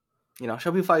Metaverse.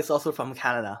 Shopify is also from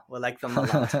Canada. We like them a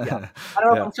lot. Yeah, I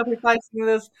don't know from Shopify seeing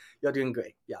this, you're doing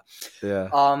great. Yeah.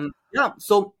 Yeah.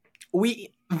 So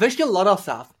we envisioned a lot of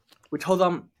stuff. We told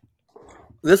them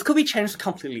this could be changed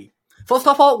completely. First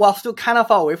of all, we're still kind of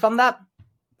far away from that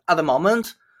at the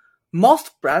moment.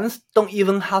 Most brands don't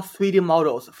even have 3D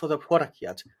models for the product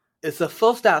yet. It's the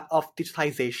first step of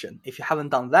digitalization. If you haven't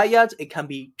done that yet, it can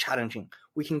be challenging.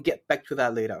 We can get back to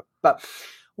that later. But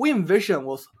we envision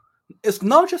it's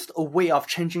not just a way of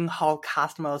changing how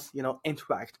customers,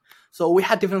 interact. So we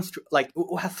had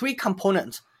we have 3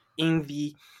 components in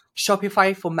the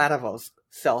Shopify for Metaverse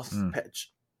sales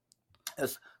pitch.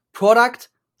 It's product,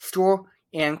 store,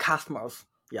 and customers.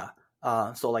 Yeah.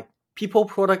 So like people,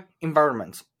 product,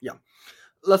 environment. Yeah.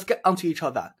 Let's get onto each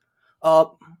of that.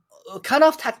 Kind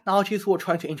of technologies we're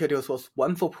trying to introduce was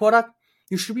one for product.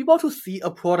 You should be able to see a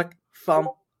product from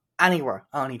anywhere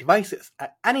on any devices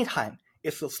at any time.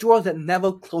 It's a store that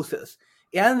never closes.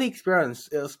 And the experience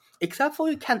is, except for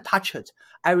you can't touch it,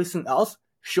 everything else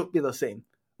should be the same.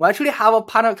 We actually have a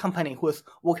partner company who is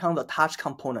working on the touch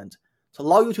component to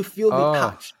allow you to feel the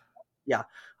touch. Yeah.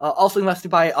 Also invested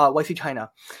by YC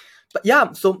China. But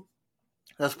yeah, so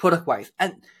that's product-wise.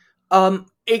 And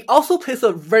it also plays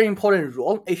a very important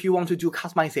role if you want to do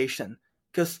customization.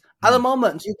 Because at the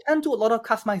moment, you can do a lot of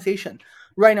customization.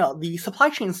 Right now, the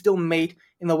supply chain is still made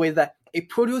in a way that it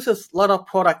produces a lot of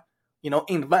product, in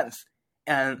advance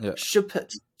and ship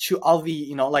it to all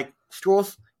the,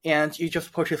 stores, and you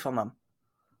just purchase from them.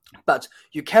 But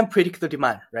you can't predict the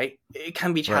demand, right? It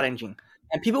can be challenging. Right.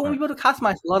 And people won't be able to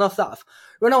customize a lot of stuff.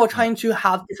 Right now, we're trying to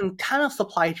have different kind of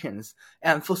supply chains.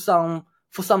 And for some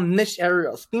niche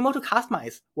areas, being able to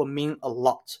customize will mean a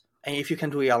lot. And if you can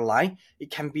do it online,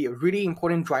 it can be a really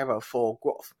important driver for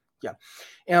growth. Yeah.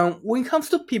 And when it comes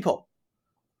to people,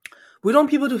 we don't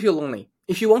want people to feel lonely.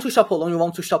 If you want to shop alone, you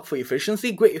want to shop for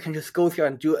efficiency, great, you can just go there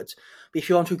and do it. But if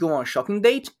you want to go on a shopping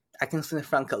date, I can send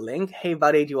Frank a link. Hey,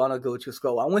 buddy, do you want to go to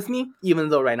Square One with me? Even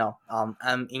though right now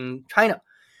I'm in China.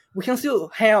 We can still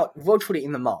hang out virtually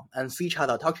in the mall and see each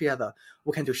other, talk to each other.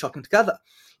 We can do shopping together.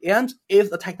 And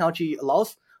if the technology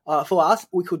allows for us,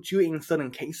 we could do in certain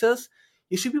cases.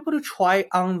 You should be able to try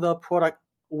on the product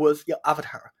with your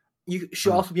avatar. You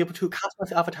should also be able to customize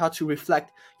the avatar to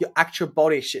reflect your actual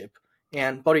body shape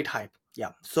and body type.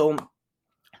 Yeah. So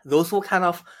those were kind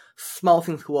of small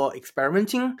things we're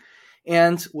experimenting.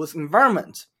 And with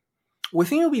environment, we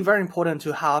think it will be very important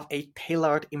to have a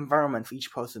tailored environment for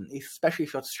each person, especially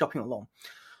if you're shopping alone.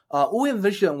 What we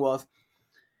envisioned was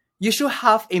you should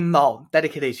have a mall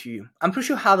dedicated to you. I'm pretty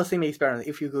sure you have the same experience.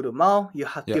 If you go to a mall, you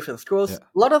have different stores. A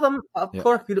lot of them are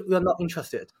products you're not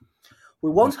interested. We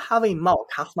want to have a mall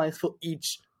customized for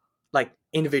each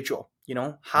individual,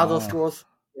 how the stores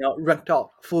ranked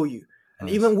out for you. And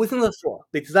even within the store,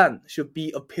 the design should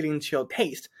be appealing to your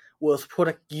taste with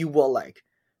product you will like.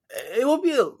 It will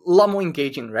be a lot more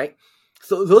engaging, right?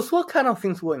 So those were kind of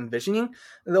things we're envisioning.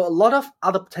 There are a lot of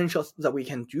other potentials that we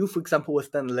can do, for example,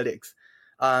 with analytics.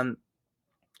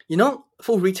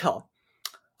 For retail,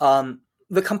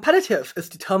 the competitive is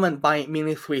determined by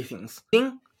mainly 3 things: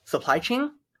 supply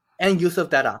chain and use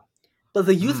of data. But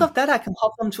the use of data can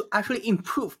help them to actually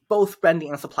improve both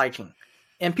branding and supply chain.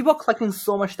 And people are collecting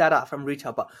so much data from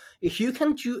retail, but if you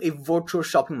can do a virtual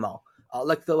shopping mall,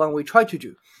 like the one we tried to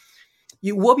do,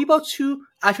 you will be able to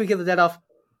actually get the data of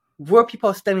where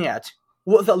people are standing at,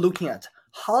 what they're looking at,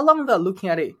 how long they're looking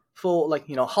at it for,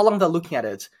 how long they're looking at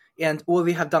it, and what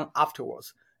they have done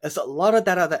afterwards. There's a lot of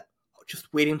data that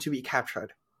just waiting to be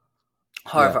captured.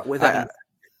 However, with that,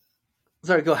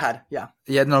 sorry, go ahead. Yeah.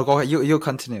 Yeah, no, go ahead. You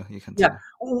continue. You continue. Yeah.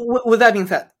 With that being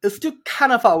said, it's still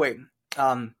kind of far away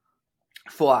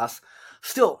for us.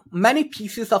 Still, many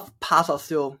pieces of puzzle are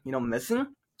still, missing.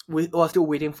 We are still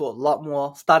waiting for a lot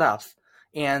more startups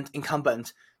and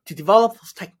incumbents to develop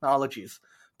those technologies.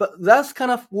 But that's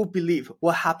kind of what we believe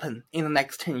will happen in the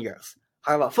next 10 years.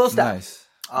 However, first step,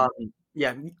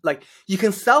 Yeah, like you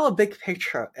can sell a big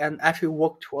picture and actually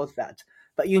work towards that,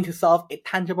 but you need to solve a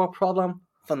tangible problem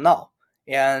for now.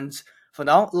 And for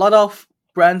now, a lot of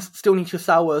brands still need to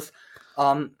sell with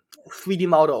 3D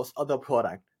models of the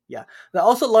product. Yeah, there are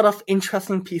also a lot of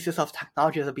interesting pieces of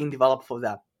technology that are being developed for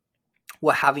that.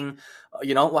 We're having,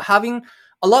 we're having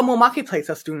a lot more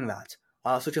marketplaces doing that.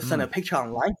 So just send a picture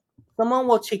online, someone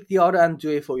will take the order and do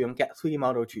it for you and get 3D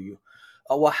model to you.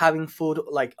 We're having food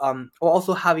like we're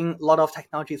also having a lot of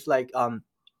technologies like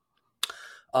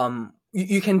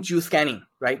you can do scanning,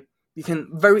 right? You can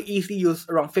very easily use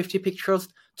around 50 pictures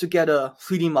to get a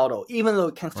 3D model, even though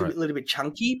it can still be a little bit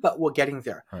chunky, but we're getting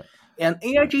there. Right. And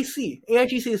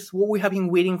AIGC is what we have been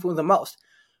waiting for the most.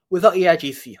 Without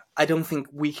AIGC, I don't think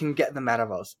we can get the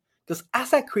Metaverse. Because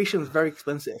asset creation is very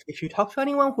expensive. If you talk to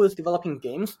anyone who is developing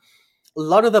games, a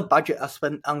lot of the budget are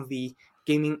spent on the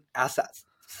gaming assets,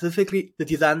 specifically the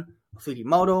design, 3D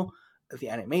model, the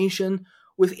animation.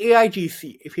 With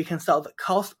AIGC, if we can solve the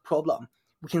cost problem,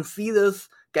 we can see this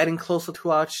getting closer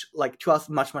to us,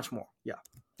 much more. Yeah.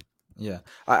 Yeah,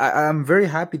 I'm very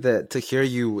happy to hear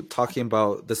you talking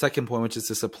about the second point, which is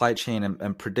the supply chain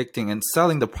and predicting and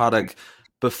selling the product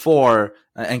before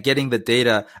and getting the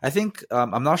data. I think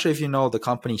I'm not sure if you know the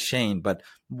company Shawn, but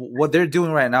what they're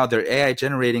doing right now, they're AI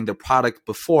generating the product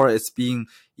before it's being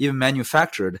even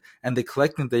manufactured, and they're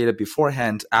collecting the data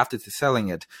beforehand after selling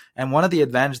it. And one of the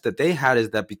advantages that they had is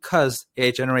that because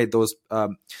AI generate those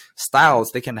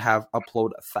styles, they can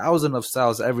upload 1,000 of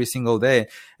styles every single day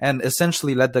and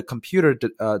essentially let the computer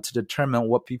to determine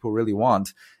what people really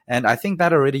want. And I think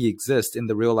that already exists in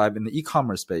the real life, in the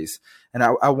e-commerce space. And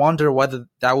I wonder whether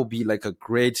that would be like a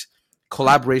great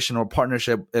collaboration or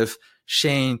partnership if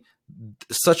Shawn,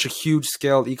 such a huge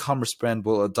scale e-commerce brand,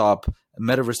 will adopt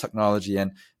Metaverse technology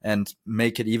and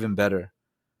make it even better.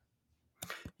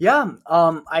 Yeah,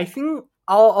 I think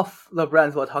all of the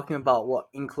brands we're talking about will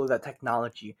include that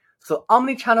technology. So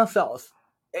omni-channel sales.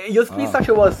 It used to be such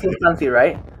a word so fancy,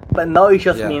 right? But now it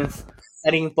just means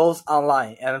selling both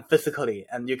online and physically,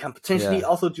 and you can potentially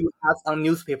also do ads on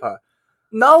newspaper.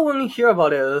 Now when you hear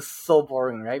about it, it's so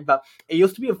boring, right? But it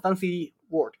used to be a fancy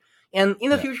word. And in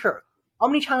the future,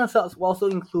 omni-channel sales will also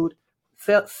include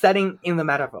selling in the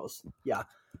metaverse. Yeah,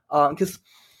 because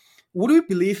what we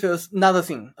believe is another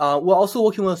thing. We're also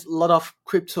working with a lot of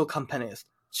crypto companies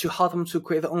to help them to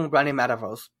create their own branding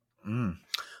metaverse.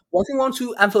 One thing I want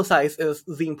to emphasize is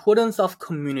the importance of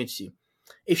community.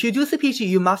 If you do CPG,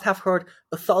 you must have heard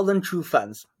 1,000 true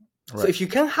fans. Right. So if you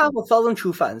can have 1,000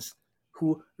 true fans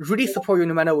who really support you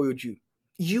no matter what you do,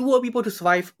 you will be able to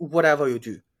survive whatever you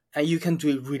do, and you can do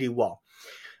it really well.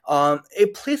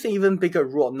 It plays an even bigger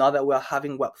role now that we're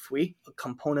having Web3, a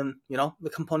component, the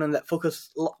component that focuses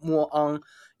a lot more on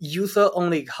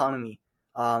user-only economy,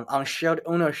 on shared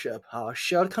ownership,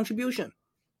 shared contribution.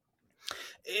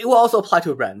 It will also apply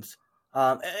to brands.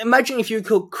 Imagine if you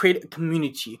could create a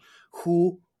community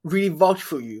who really vouch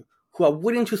for you, who are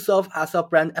willing to serve as a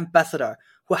brand ambassador,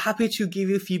 who are happy to give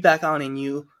you feedback on a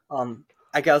new,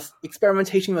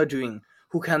 experimentation you're doing,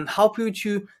 who can help you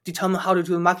to determine how to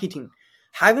do the marketing.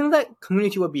 Having that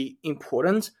community will be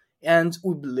important, and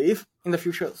we believe in the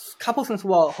future, a couple things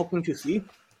we're hoping to see: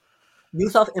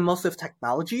 use of immersive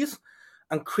technologies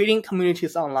and creating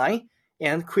communities online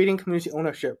and creating community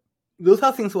ownership. Those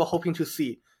are things we're hoping to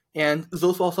see, and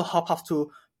those will also help us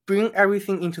to bring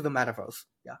everything into the metaverse.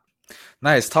 Yeah.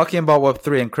 Nice. Talking about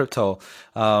Web3 and crypto,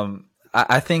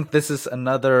 I think this is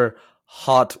another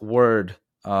hot word,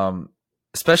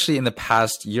 especially in the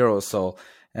past year or so.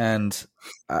 And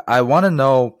I want to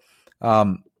know,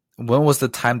 when was the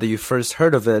time that you first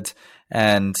heard of it,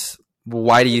 and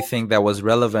why do you think that was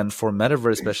relevant for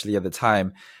Metaverse, especially at the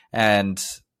time? And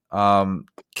can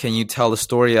you tell the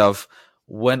story of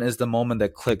when is the moment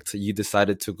that clicked? You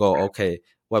decided to go, okay,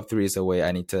 Web3 is the way.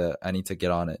 I need to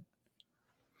get on it.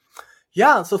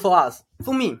 Yeah. So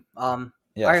for me, I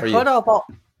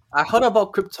heard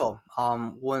about crypto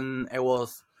when it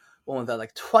was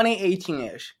like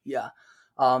 2018-ish. Yeah.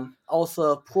 I was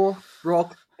a poor,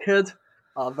 broke kid,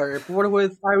 very bored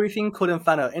with everything, couldn't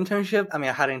find an internship. I mean,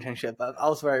 I had an internship, but I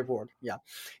was very bored. Yeah.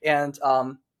 And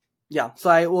so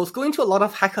I was going to a lot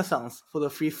of hackathons for the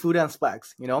free food and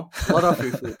specs, a lot of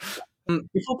free food.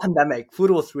 Before pandemic,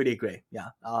 food was really great. Yeah.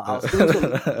 I was going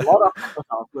to a lot of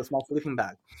hackathons with my sleeping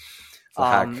bag.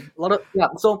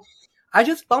 So I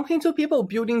just bumped into people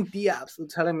building the apps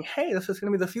telling me, hey, this is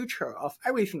going to be the future of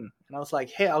everything. And I was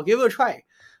like, hey, I'll give it a try.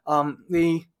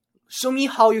 They show me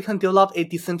how you can develop a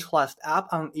decentralized app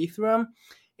on Ethereum,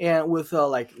 and with a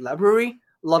library,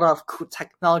 a lot of cool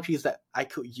technologies that I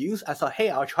could use. I thought, hey,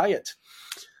 I'll try it.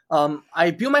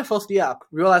 I built my first app,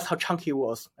 realized how chunky it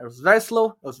was. It was very slow.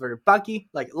 It was very buggy,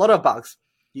 like a lot of bugs.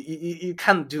 You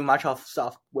can't do much of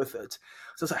stuff with it.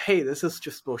 So it's like, hey, this is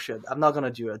just bullshit. I'm not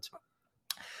gonna do it.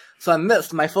 So I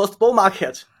missed my first bull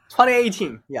market,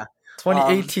 2018. Yeah,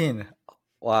 2018.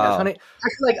 Wow. Yeah,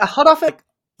 actually, I heard of it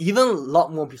even a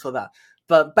lot more before that.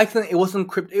 But back then, it wasn't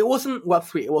crypto. It wasn't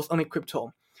Web3. It was only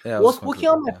crypto. Yeah, I was working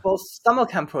on my first summer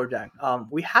camp project.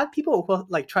 We had people who were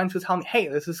like trying to tell me, "Hey,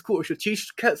 this is cool. You should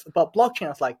teach kids about blockchain." I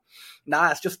was like, "Nah,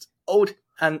 it's just old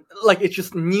and like it's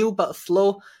just new but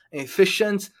slow and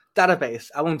efficient database.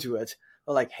 I won't do it."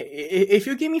 But like, hey, if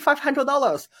you give me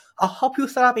 $500, I'll help you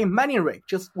set up a mining rig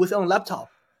just with your own laptop.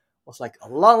 It was like a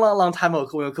long time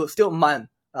ago. You could still mine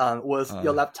with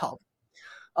your laptop.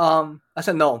 I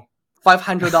said no.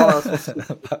 $500 was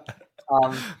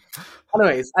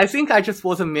anyways, I think I just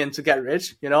wasn't meant to get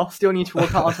rich, still need to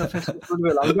work on entrepreneurship a little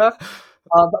bit longer.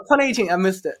 But 2018, I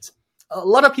missed it. A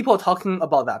lot of people are talking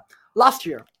about that. Last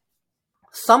year,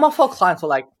 some of our clients were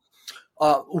like,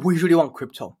 we really want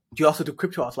crypto. Do you also do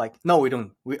crypto? I was like, no, we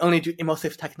don't. We only do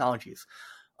immersive technologies.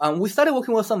 We started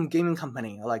working with some gaming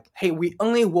company. Like, hey, we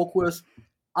only work with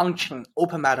on-chain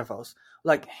open Metaverse.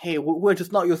 Like, hey, we're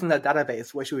just not using that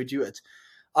database. Where should we do it?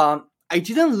 I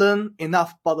didn't learn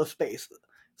enough about the space.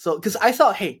 So, because I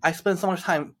thought, hey, I spent so much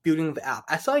time building the app.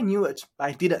 I thought I knew it, but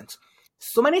I didn't.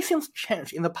 So many things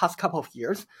changed in the past couple of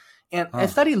years. And I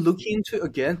started looking into it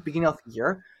again, beginning of the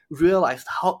year, realized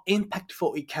how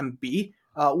impactful it can be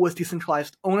with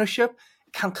decentralized ownership.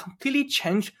 It can completely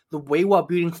change the way we're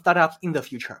building startups in the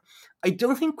future. I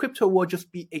don't think crypto will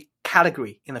just be a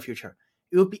category in the future.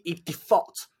 It will be a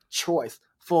default choice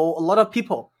for a lot of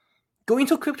people. Going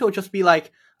to crypto will just be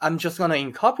like, I'm just going to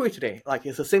incorporate today. Like,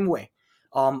 it's the same way.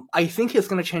 I think it's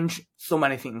going to change so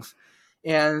many things.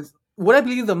 And what I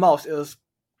believe the most is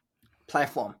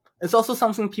platform. It's also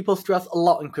something people stress a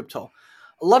lot in crypto.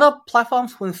 A lot of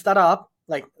platforms, when start up,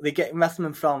 like they get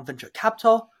investment from venture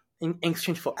capital in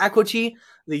exchange for equity.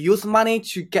 They use money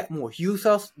to get more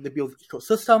users. They build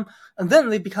ecosystem, and then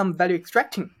they become value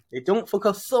extracting. They don't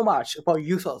focus so much about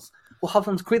users who help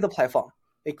them to create the platform.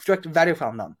 They extract value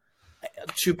from them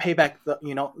to pay back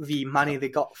the money they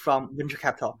got from venture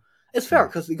capital. It's fair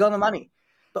because they got the money.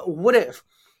 But what if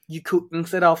you could,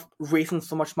 instead of raising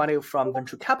so much money from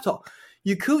venture capital,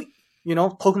 you could,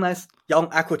 tokenize your own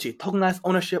equity, tokenize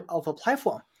ownership of a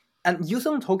platform, and use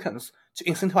some tokens to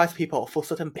incentivize people for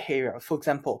certain behavior. For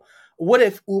example, what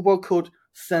if Uber could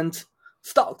send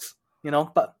stocks,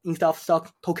 but instead of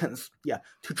stock tokens,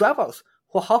 to drivers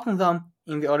who are helping them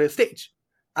in the early stage?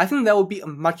 I think that would be a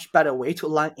much better way to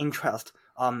align interest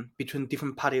between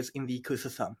different parties in the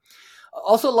ecosystem.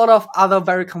 Also, a lot of other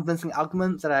very convincing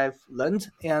arguments that I've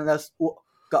learned, and that's what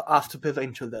got us to pivot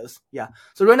into this.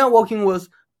 So right now, working with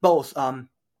both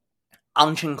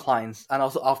on-chain clients and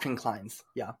also off-chain clients.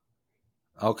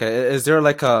 Okay. Is there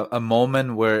like a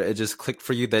moment where it just clicked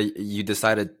for you that you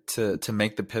decided to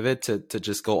make the pivot to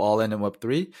just go all in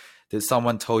Web3? Did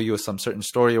someone tell you some certain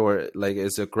story, or like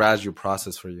is it a gradual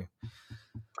process for you?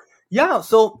 Yeah,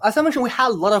 so as I mentioned, we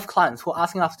had a lot of clients who were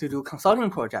asking us to do a consulting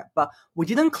project, but we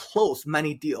didn't close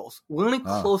many deals. We only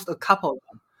closed a couple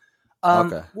of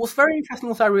them. What's very interesting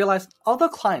was I realized other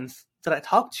clients that I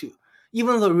talked to,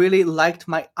 even though really liked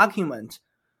my argument,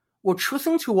 were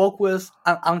choosing to work with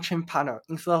an on-chain partner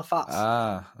instead of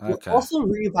us. We're also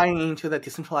really buying into the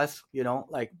decentralized,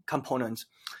 component.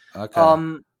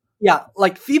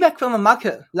 Like feedback from the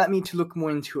market led me to look more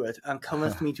into it and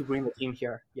convinced me to bring the team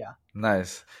here.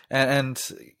 Nice. And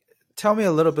tell me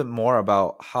a little bit more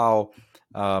about how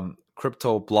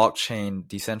crypto, blockchain,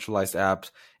 decentralized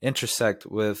apps intersect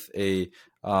with a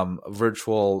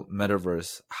virtual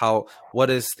metaverse. What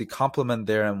is the complement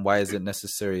there, and why is it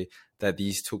necessary that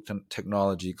these two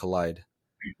technology collide?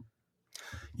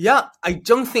 I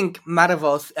don't think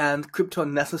metaverse and crypto are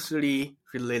necessarily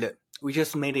related. We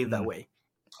just made it that way.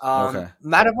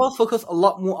 Metaverse focus a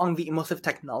lot more on the immersive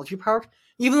technology part.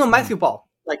 Even though Matthew Ball,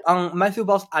 on Matthew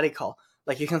Ball's article,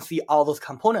 you can see all those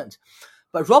components.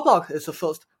 But Roblox is the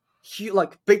first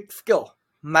big scale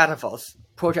Metaverse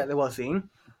project that we're seeing.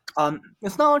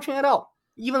 It's not on-chain at all.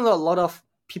 Even though a lot of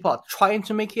people are trying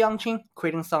to make it on-chain,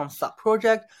 creating some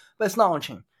sub-project, but it's not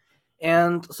on-chain.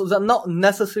 And so they're not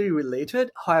necessarily related.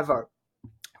 However,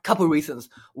 a couple reasons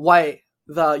why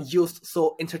they're used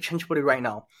so interchangeably right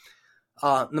now.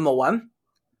 Number one,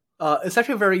 it's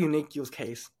actually a very unique use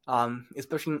case,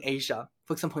 especially in Asia.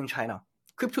 For example, in China,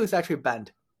 crypto is actually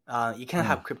banned. You can't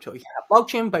have crypto. You can have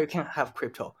blockchain, but you can't have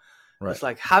crypto. Right. It's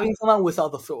like having someone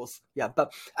without the source.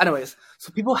 But anyways,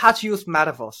 so people had to use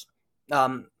Metaverse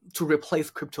to replace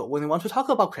crypto when they want to talk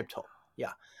about crypto.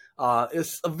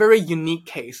 is a very unique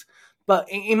case. But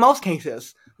in most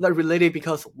cases, they're related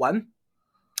because one,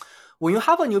 when you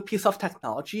have a new piece of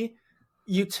technology,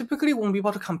 you typically won't be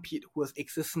able to compete with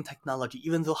existing technology,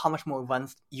 even though how much more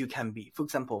advanced you can be. For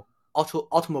example,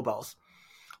 automobiles.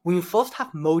 When you first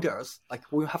have motors, like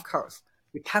when you have cars,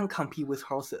 you can't compete with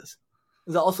horses.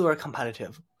 They're also very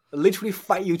competitive. They literally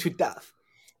fight you to death.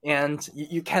 And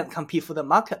you can't compete for the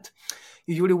market.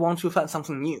 You really want to find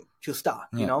something new to start,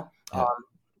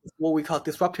 what we call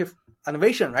disruptive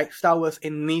innovation, right? Start with a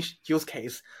niche use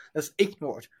case that's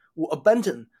ignored or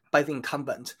abandoned by the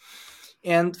incumbent.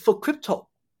 And for crypto,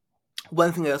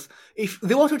 one thing is, if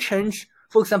they want to change,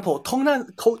 for example,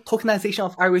 tokenization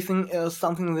of everything is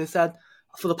something they said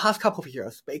for the past couple of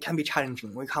years, but it can be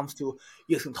challenging when it comes to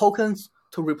using tokens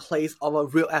to replace our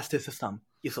real estate system,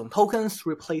 using tokens to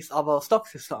replace our stock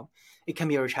system. It can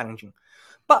be very challenging.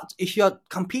 But if you're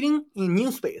competing in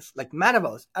new space, like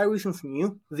Metaverse, everything's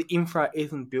new, the infra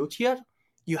isn't built yet,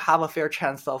 you have a fair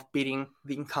chance of beating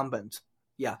the incumbent.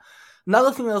 Yeah.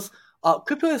 Another thing is,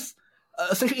 crypto is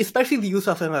essentially, especially the use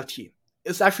of NFT,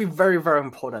 it's actually very, very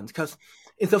important because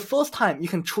it's the first time you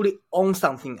can truly own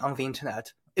something on the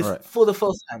internet. It's right. For the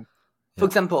first time. For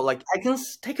example, like I can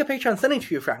take a picture and send it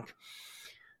to you, Frank.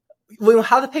 When you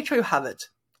have the picture, you have it.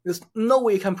 There's no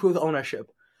way you can prove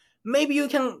ownership. Maybe you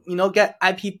can, get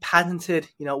IP patented,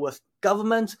 with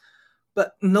government,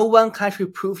 but no one can actually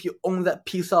prove you own that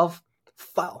piece of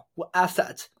file or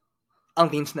asset on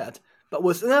the internet. But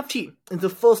with NFT, it's the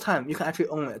first time you can actually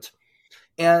own it.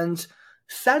 And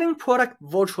selling product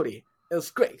virtually is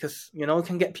great because, you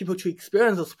can get people to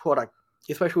experience this product,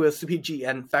 especially with CPG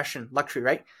and fashion, luxury,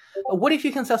 right? But what if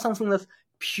you can sell something that's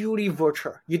purely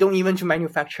virtual? You don't even to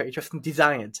manufacture, you just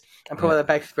design it and provide a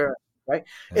better experience, right?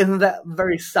 Isn't that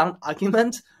very sound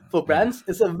argument for brands?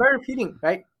 It's a very appealing,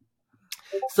 right?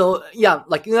 So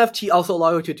like NFT also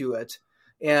allow you to do it.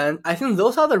 And I think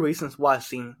those are the reasons why I've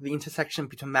seen the intersection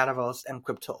between Metaverse and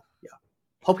crypto. Yeah.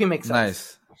 Hope it makes sense.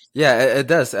 Nice. Yeah, it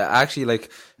does. Actually,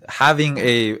 like having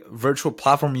a virtual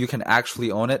platform, you can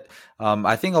actually own it.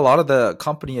 I think a lot of the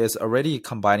company is already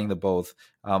combining the both.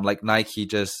 Like Nike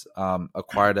just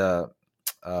acquired a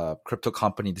crypto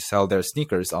company to sell their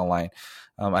sneakers online.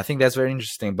 I think that's very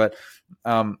interesting. But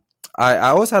I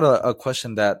always had a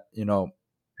question that,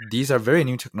 these are very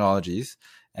new technologies,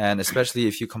 and especially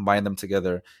if you combine them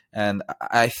together. And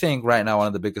I think right now one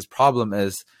of the biggest problem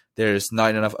is there's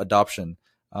not enough adoption.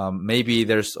 Maybe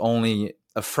there's only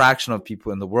a fraction of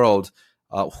people in the world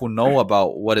who know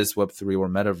about what is Web3 or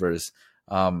Metaverse.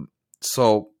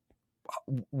 So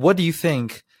what do you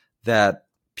think that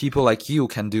people like you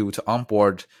can do to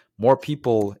onboard more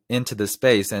people into this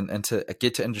space and to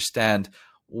get to understand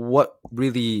what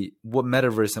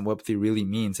Metaverse and Web3 really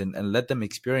means and let them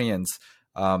experience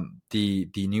the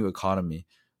new economy?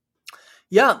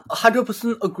 Yeah,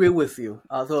 100% agree with you.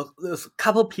 So there's a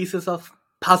couple pieces of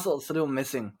puzzles that are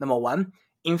missing. Number one,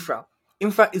 infra.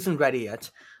 Infra isn't ready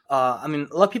yet. A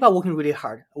lot of people are working really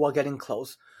hard. We're getting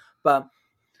close. But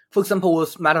for example,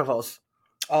 with Matterverse,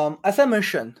 as I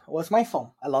mentioned, it was my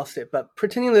phone. I lost it, but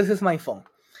pretending this is my phone.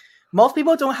 Most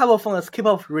people don't have a phone that's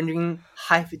capable of rendering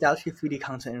high fidelity 3D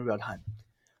content in real time.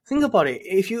 Think about it.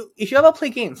 If you ever play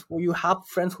games, or you have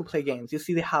friends who play games, you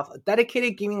see they have a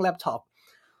dedicated gaming laptop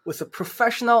with a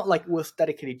professional, with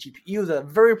dedicated GPUs that are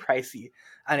very pricey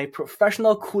and a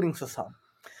professional cooling system.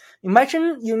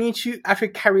 Imagine you need to actually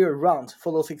carry around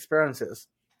for those experiences.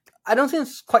 I don't think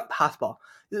it's quite possible.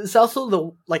 It's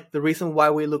also the reason why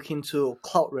we look into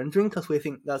cloud rendering, because we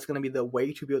think that's going to be the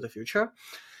way to build the future.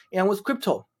 And with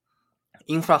crypto,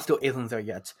 infra still isn't there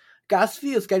yet. Gas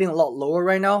fee is getting a lot lower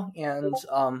right now, and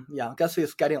gas fee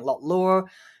is getting a lot lower.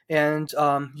 And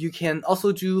you can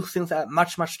also do things at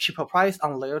much, much cheaper price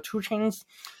on layer 2 chains.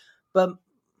 But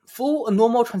for a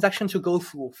normal transaction to go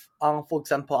through, for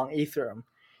example, on Ethereum,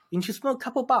 you need to spend a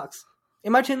couple bucks.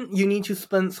 Imagine you need to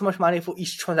spend so much money for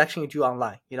each transaction you do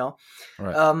online,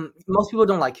 Right. Most people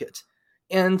don't like it.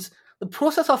 And the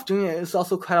process of doing it is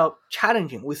also kind of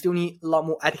challenging. We still need a lot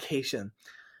more education.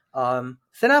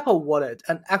 Set up a wallet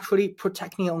and actually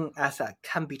protecting your own asset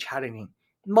can be challenging.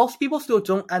 Most people still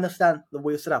don't understand the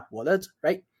way you set up wallet,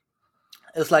 right?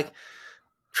 It's like,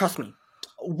 trust me,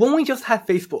 when we just had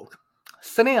Facebook,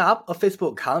 setting up a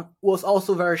Facebook account was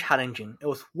also very challenging. It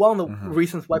was one of the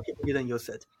reasons why people didn't use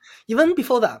it. Even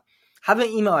before that, having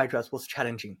an email address was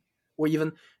challenging. Or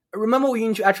even, remember we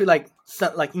need to actually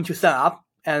set up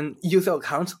and use your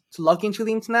account to log into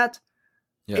the internet?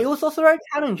 Yeah. It was also very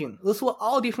challenging. Those were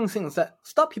all different things that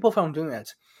stop people from doing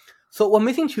it. So we're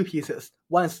missing two pieces.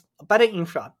 One is better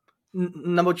infra.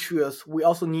 Number two is we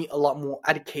also need a lot more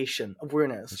education,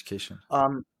 awareness. Education.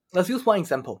 Let's use one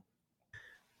example.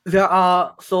 There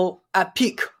are, so at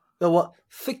peak, there were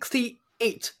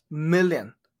 68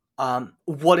 million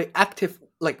wallet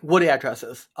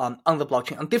addresses on the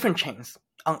blockchain, on different chains,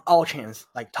 on all chains,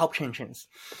 like top chains.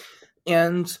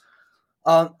 And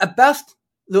at best,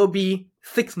 there will be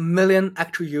 6 million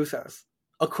actual users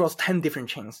across 10 different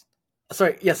chains.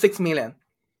 6 million.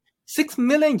 6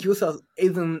 million users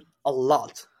isn't a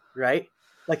lot, right?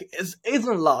 Like, it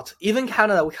isn't a lot. Even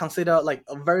Canada, we consider like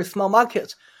a very small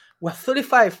market. We're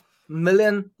 35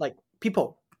 million like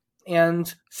people,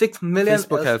 and 6 million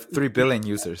Facebook is, has 3 billion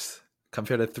users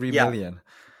compared to 3 yeah, million.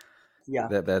 yeah.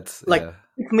 That's Like, yeah.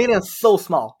 6 million is so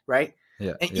small, right?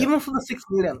 Yeah, And yeah. even for the 6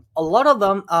 million, a lot of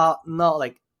them are not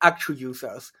like actual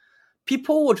users. A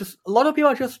lot of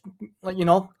people are just, like,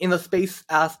 in the space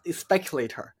as a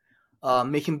speculator,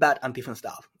 making bet on different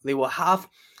stuff. They will have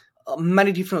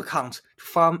many different accounts to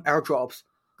farm airdrops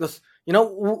because,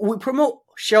 we promote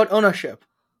shared ownership.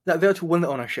 They're there to win the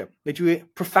ownership. They do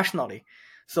it professionally.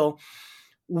 So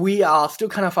we are still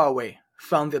kind of far away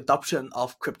from the adoption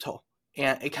of crypto,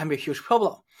 and it can be a huge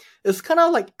problem. It's kind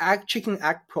of like chicken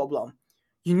egg problem.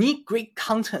 You need great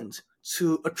content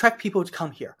to attract people to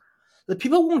come here. The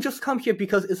people won't just come here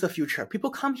because it's the future. People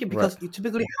come here because Right. you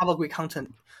typically have a great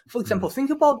content. For example, think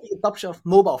about the adoption of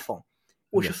mobile phone,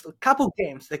 which Yeah. is a couple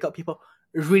games that got people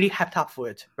really hyped up for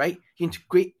it, right? Into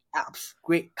great apps,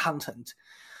 great content.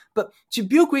 But to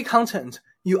build great content,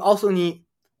 you also need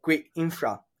great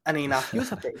infra and enough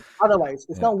user base. Otherwise,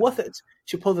 it's Yeah. not worth it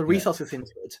to put the Yeah. resources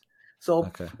into it. So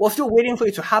Okay. we're still waiting for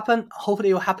it to happen.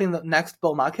 Hopefully it will happen in the next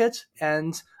bull market,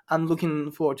 and I'm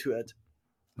looking forward to it.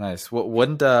 Nice.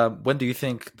 When do you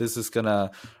think this is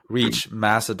gonna reach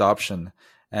mass adoption?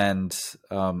 And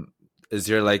is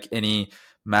there like any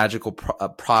magical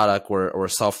product or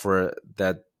software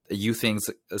that you think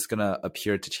is gonna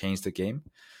appear to change the game?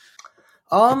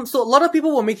 So a lot of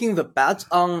people were making the bet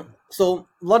on. So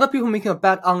a lot of people making a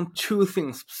bet on two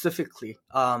things specifically.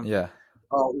 Yeah.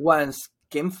 One's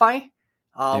GameFi,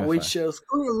 Gamify. which is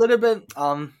going a little bit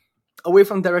away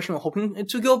from the direction we're hoping it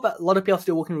to go, but a lot of people are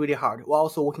still working really hard. We're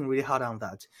also working really hard on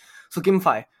that. So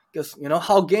GameFi, because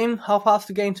how fast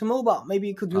to get into mobile. Maybe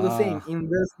you could do the same in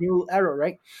this new era,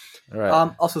 right?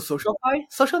 Right. Also SocialFi.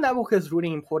 Social network is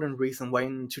really important reason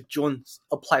when to join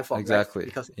a platform, right? Exactly.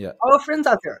 Because Yeah. our friends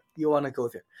are there, you want to go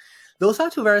there. Those are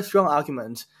two very strong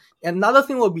arguments. And another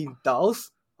thing would be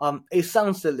DAOs. It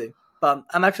sounds silly, but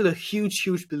I'm actually a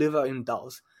huge believer in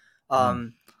DAOs.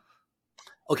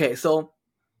 Okay, so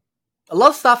a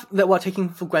lot of stuff that we're taking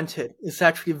for granted is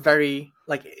actually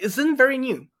isn't very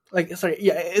new.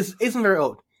 Isn't very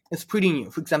old. It's pretty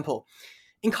new. For example,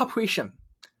 incorporation.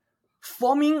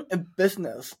 Forming a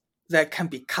business that can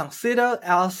be considered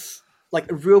as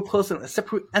like a real person, a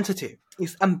separate entity,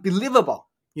 is unbelievable,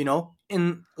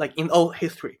 in old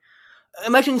history.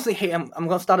 Imagine you say, hey, I'm going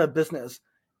to start a business.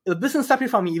 The business separate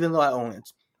from me even though I own it.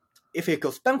 If it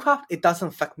goes bankrupt, it doesn't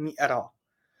affect me at all.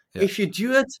 Yeah. If you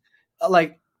do it,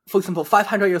 for example,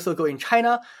 500 years ago in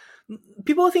China,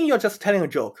 people think you're just telling a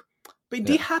joke. But it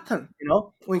did happen,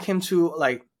 when it came to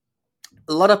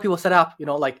a lot of people set up,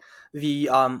 the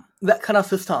that kind of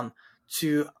system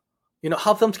to,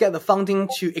 help them to get the funding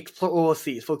to explore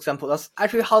overseas. For example, that's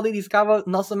actually how they discovered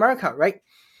North America, right?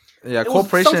 Yeah, It was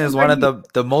cooperation something is one very of new.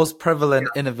 the most prevalent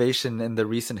innovation in the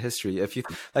recent history. If you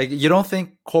you don't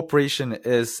think cooperation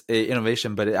is a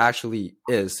innovation, but it actually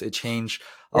is. It changed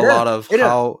a It is. lot of It is.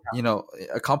 how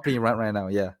a company run right now.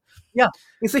 Yeah. Yeah,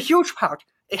 it's a huge part.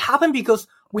 It happened because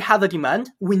we had the demand.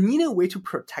 We need a way to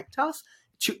protect us,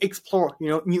 to explore,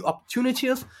 new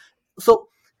opportunities. So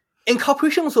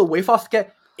incorporation was a way for us to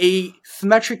get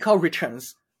asymmetrical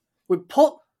returns. We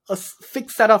put a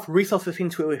fixed set of resources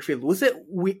into it. If we lose it,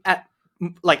 we at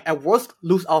worst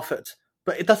lose outfit,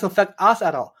 but it doesn't affect us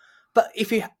at all. But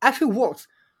if it actually works,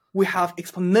 we have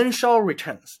exponential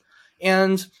returns.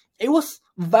 And it was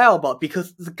viable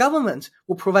because the government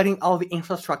were providing all the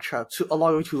infrastructure to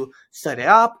allow you to set it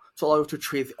up, to allow you to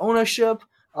trace the ownership,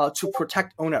 to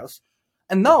protect owners.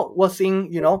 And now we're seeing,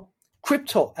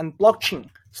 crypto and blockchain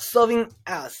serving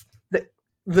as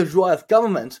the role as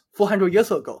government 400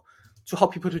 years ago to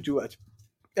help people to do it.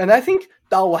 And I think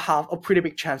that will have a pretty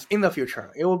big chance in the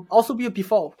future. It will also be a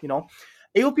default,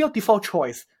 it will be a default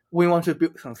choice when you want to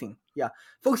build something. Yeah.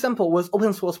 For example, with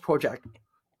open source project,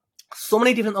 so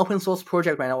many different open source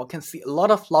projects right now, we can see a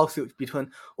lot of lawsuits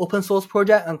between open source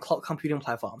project and cloud computing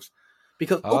platforms.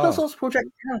 Because open source project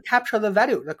can capture the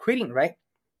value they're creating, right?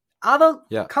 Other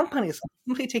Yeah. companies are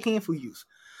simply taking it for use.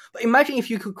 But imagine if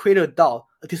you could create a DAO,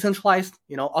 a decentralized,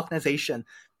 organization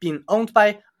being owned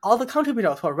by all the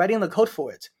contributors who are writing the code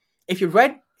for it. If you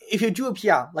do a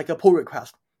PR, like a pull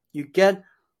request, you get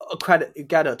a credit, you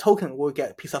get a token, or you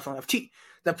get a piece of NFT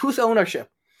that proves ownership.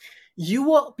 You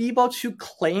will be able to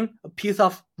claim a piece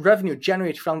of revenue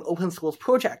generated from the open source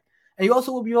project. And you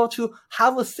also will be able to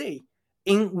have a say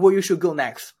in where you should go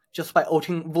next just by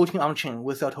voting on chain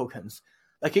with your tokens.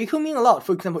 Like, it could mean a lot.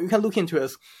 For example, you can look into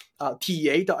it,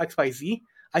 TEA.xyz.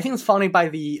 I think it's founded by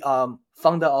the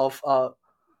founder of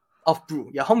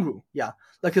Brew, Homebrew. Yeah,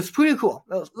 like, it's pretty cool.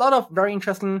 There's a lot of very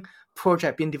interesting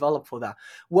project being developed for that.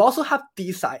 We also have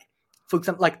DeSci, for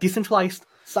example, like decentralized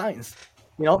science.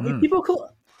 If people could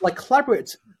like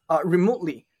collaborate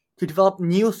remotely to develop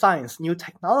new science, new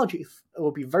technologies, it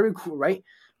would be very cool, right?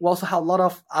 We also have a lot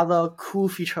of other cool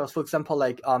features. For example,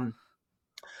 like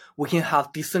we can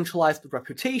have decentralized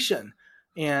reputation,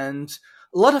 and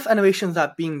a lot of innovations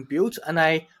are being built, and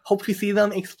I hope to see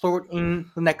them explored in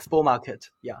the next bull market.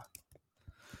 Yeah.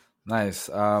 Nice.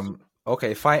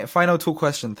 Okay, final two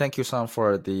questions. Thank you, Shawn,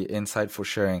 for the insightful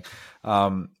sharing.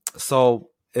 So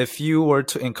if you were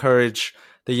to encourage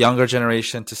the younger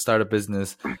generation to start a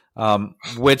business,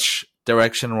 which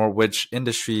direction or which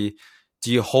industry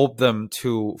do you hope them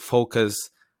to focus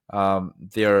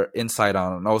their insight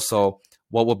on? And also,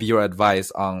 what would be your advice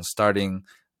on starting,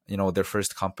 their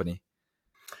first company?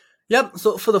 Yep.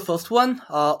 So for the first one,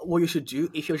 what you should do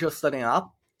if you're just starting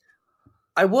up,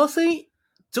 I will say,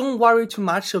 don't worry too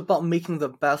much about making the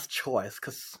best choice,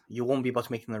 because you won't be able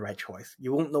to make the right choice.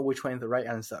 You won't know which one is the right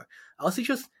answer. I'll say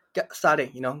just get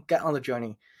started, get on the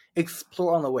journey,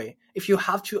 explore on the way. If you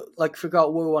have to like figure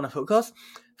out where you want to focus,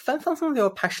 find something that you're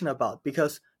passionate about,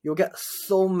 because you'll get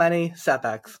so many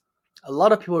setbacks. A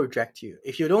lot of people reject you.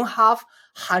 If you don't have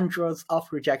hundreds of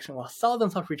rejection or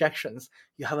thousands of rejections,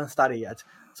 you haven't started yet.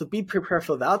 So be prepared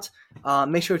for that.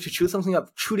 Make sure to choose something you're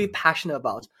truly passionate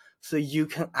about, so you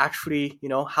can actually,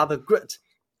 have the grit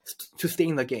to stay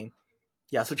in the game.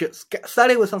 Yeah, so just get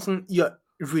started with something you're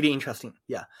really interested in.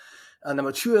 Yeah.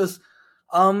 Number two is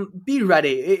be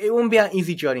ready. It won't be an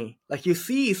easy journey. Like, you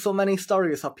see so many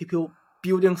stories of people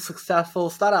building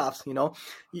successful startups,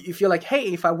 you feel like,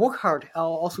 hey, if I work hard, I'll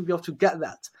also be able to get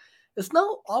that. It's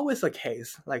not always the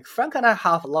case. Like, Frank and I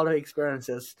have a lot of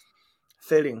experiences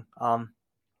failing. I'm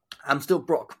still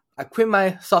broke. I quit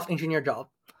my software engineer job,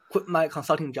 quit my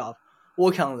consulting job,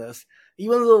 working on this.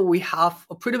 Even though we have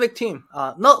a pretty big team,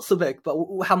 not so big, but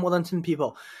we have more than 10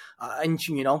 people, and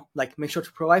make sure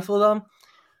to provide for them.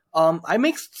 I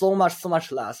make so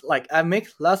much less. Like, I make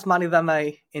less money than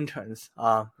my interns.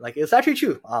 It's actually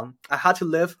true. I had to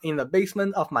live in the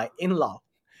basement of my in-law,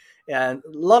 and a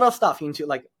lot of stuff into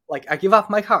like I give up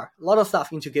my car. A lot of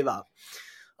stuff into give up.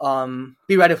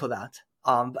 Be ready for that.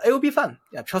 But it will be fun.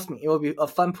 Yeah, trust me, it will be a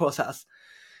fun process.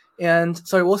 And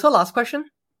sorry, what's your last question?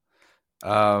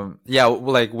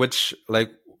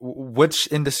 Which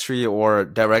industry or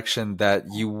direction that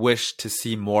you wish to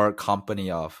see more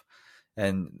company of,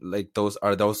 and like those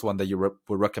one that you would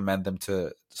recommend them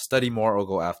to study more or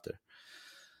go after?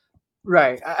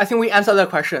 Right. I think we answered that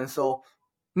question. So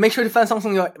make sure to find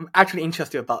something you're actually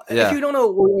interested about. Yeah. If you don't know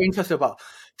what you're interested about,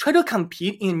 try to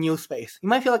compete in a new space. You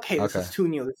might feel like, hey, this is too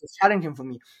new. This is challenging for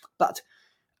me. But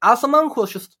as someone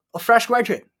who's just a fresh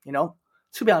graduate,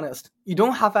 to be honest, you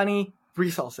don't have any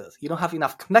resources. You don't have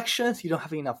enough connections. You don't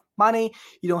have enough money.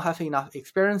 You don't have enough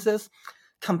experiences.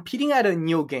 Competing at a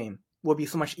new game will be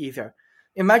so much easier.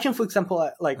 Imagine, for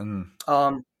example,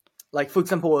 for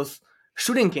example, a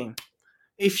shooting game.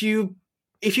 If you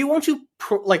want to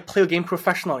play a game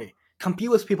professionally, compete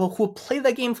with people who play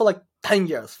that game for 10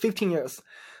 years, 15 years,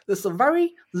 there's a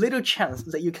very little chance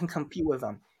that you can compete with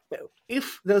them. But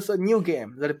if there's a new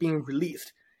game that is being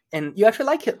released and you actually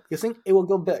like it, you think it will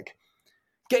go big,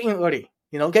 get in early.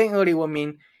 Getting early will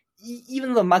mean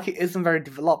even the market isn't very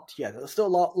developed yet. There's still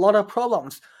a lot of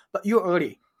problems, but you're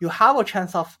early. You have a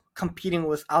chance of competing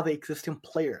with other existing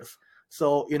players.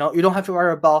 So, you don't have to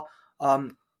worry about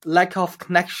lack of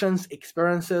connections,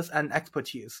 experiences, and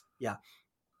expertise. Yeah.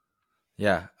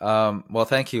 Yeah. Well,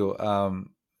 thank you.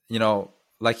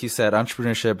 Like you said,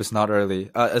 entrepreneurship is not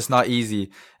early. It's not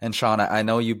easy. And Shawn, I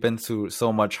know you've been through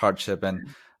so much hardship and,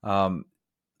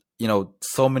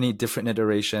 so many different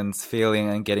iterations, failing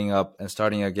and getting up and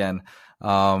starting again.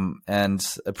 And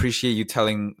appreciate you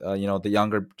telling, the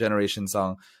younger generations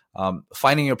on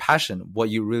finding your passion, what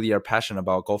you really are passionate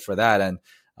about, go for that. And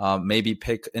maybe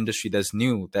pick industry that's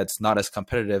new, that's not as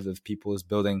competitive if people is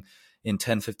building in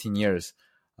 10, 15 years.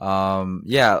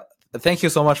 Thank you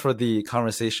so much for the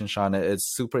conversation, Shawn.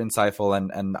 It's super insightful,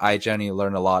 and I genuinely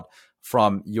learn a lot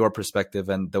from your perspective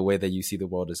and the way that you see the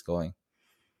world is going.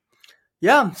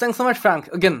 Yeah, thanks so much, Frank.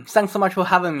 Again, thanks so much for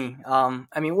having me.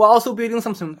 We're also building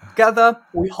something together.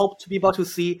 We hope to be able to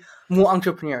see more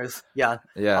entrepreneurs. If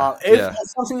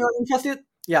that's something you're interested,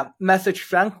 message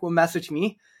Frank or message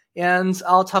me, and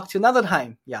I'll talk to you another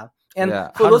time. Yeah. And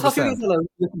Yeah, for those of you 100%. guys that are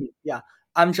with me,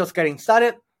 I'm just getting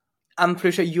started. I'm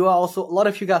pretty sure you are also, a lot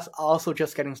of you guys are also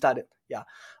just getting started. Yeah.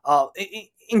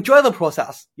 Enjoy the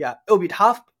process. Yeah. It'll be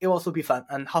tough. It'll also be fun,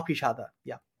 and help each other.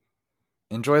 Yeah.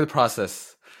 Enjoy the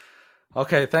process.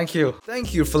 Okay, thank you.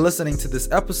 Thank you for listening to this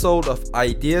episode of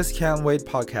Ideas Can't Wait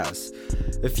podcast.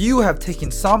 If you have taken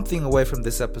something away from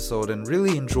this episode and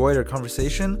really enjoyed our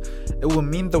conversation, it will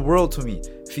mean the world to me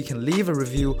if you can leave a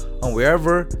review on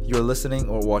wherever you're listening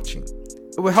or watching.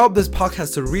 It will help this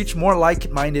podcast to reach more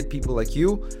like-minded people like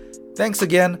you. Thanks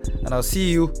again, and I'll see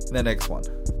you in the next one.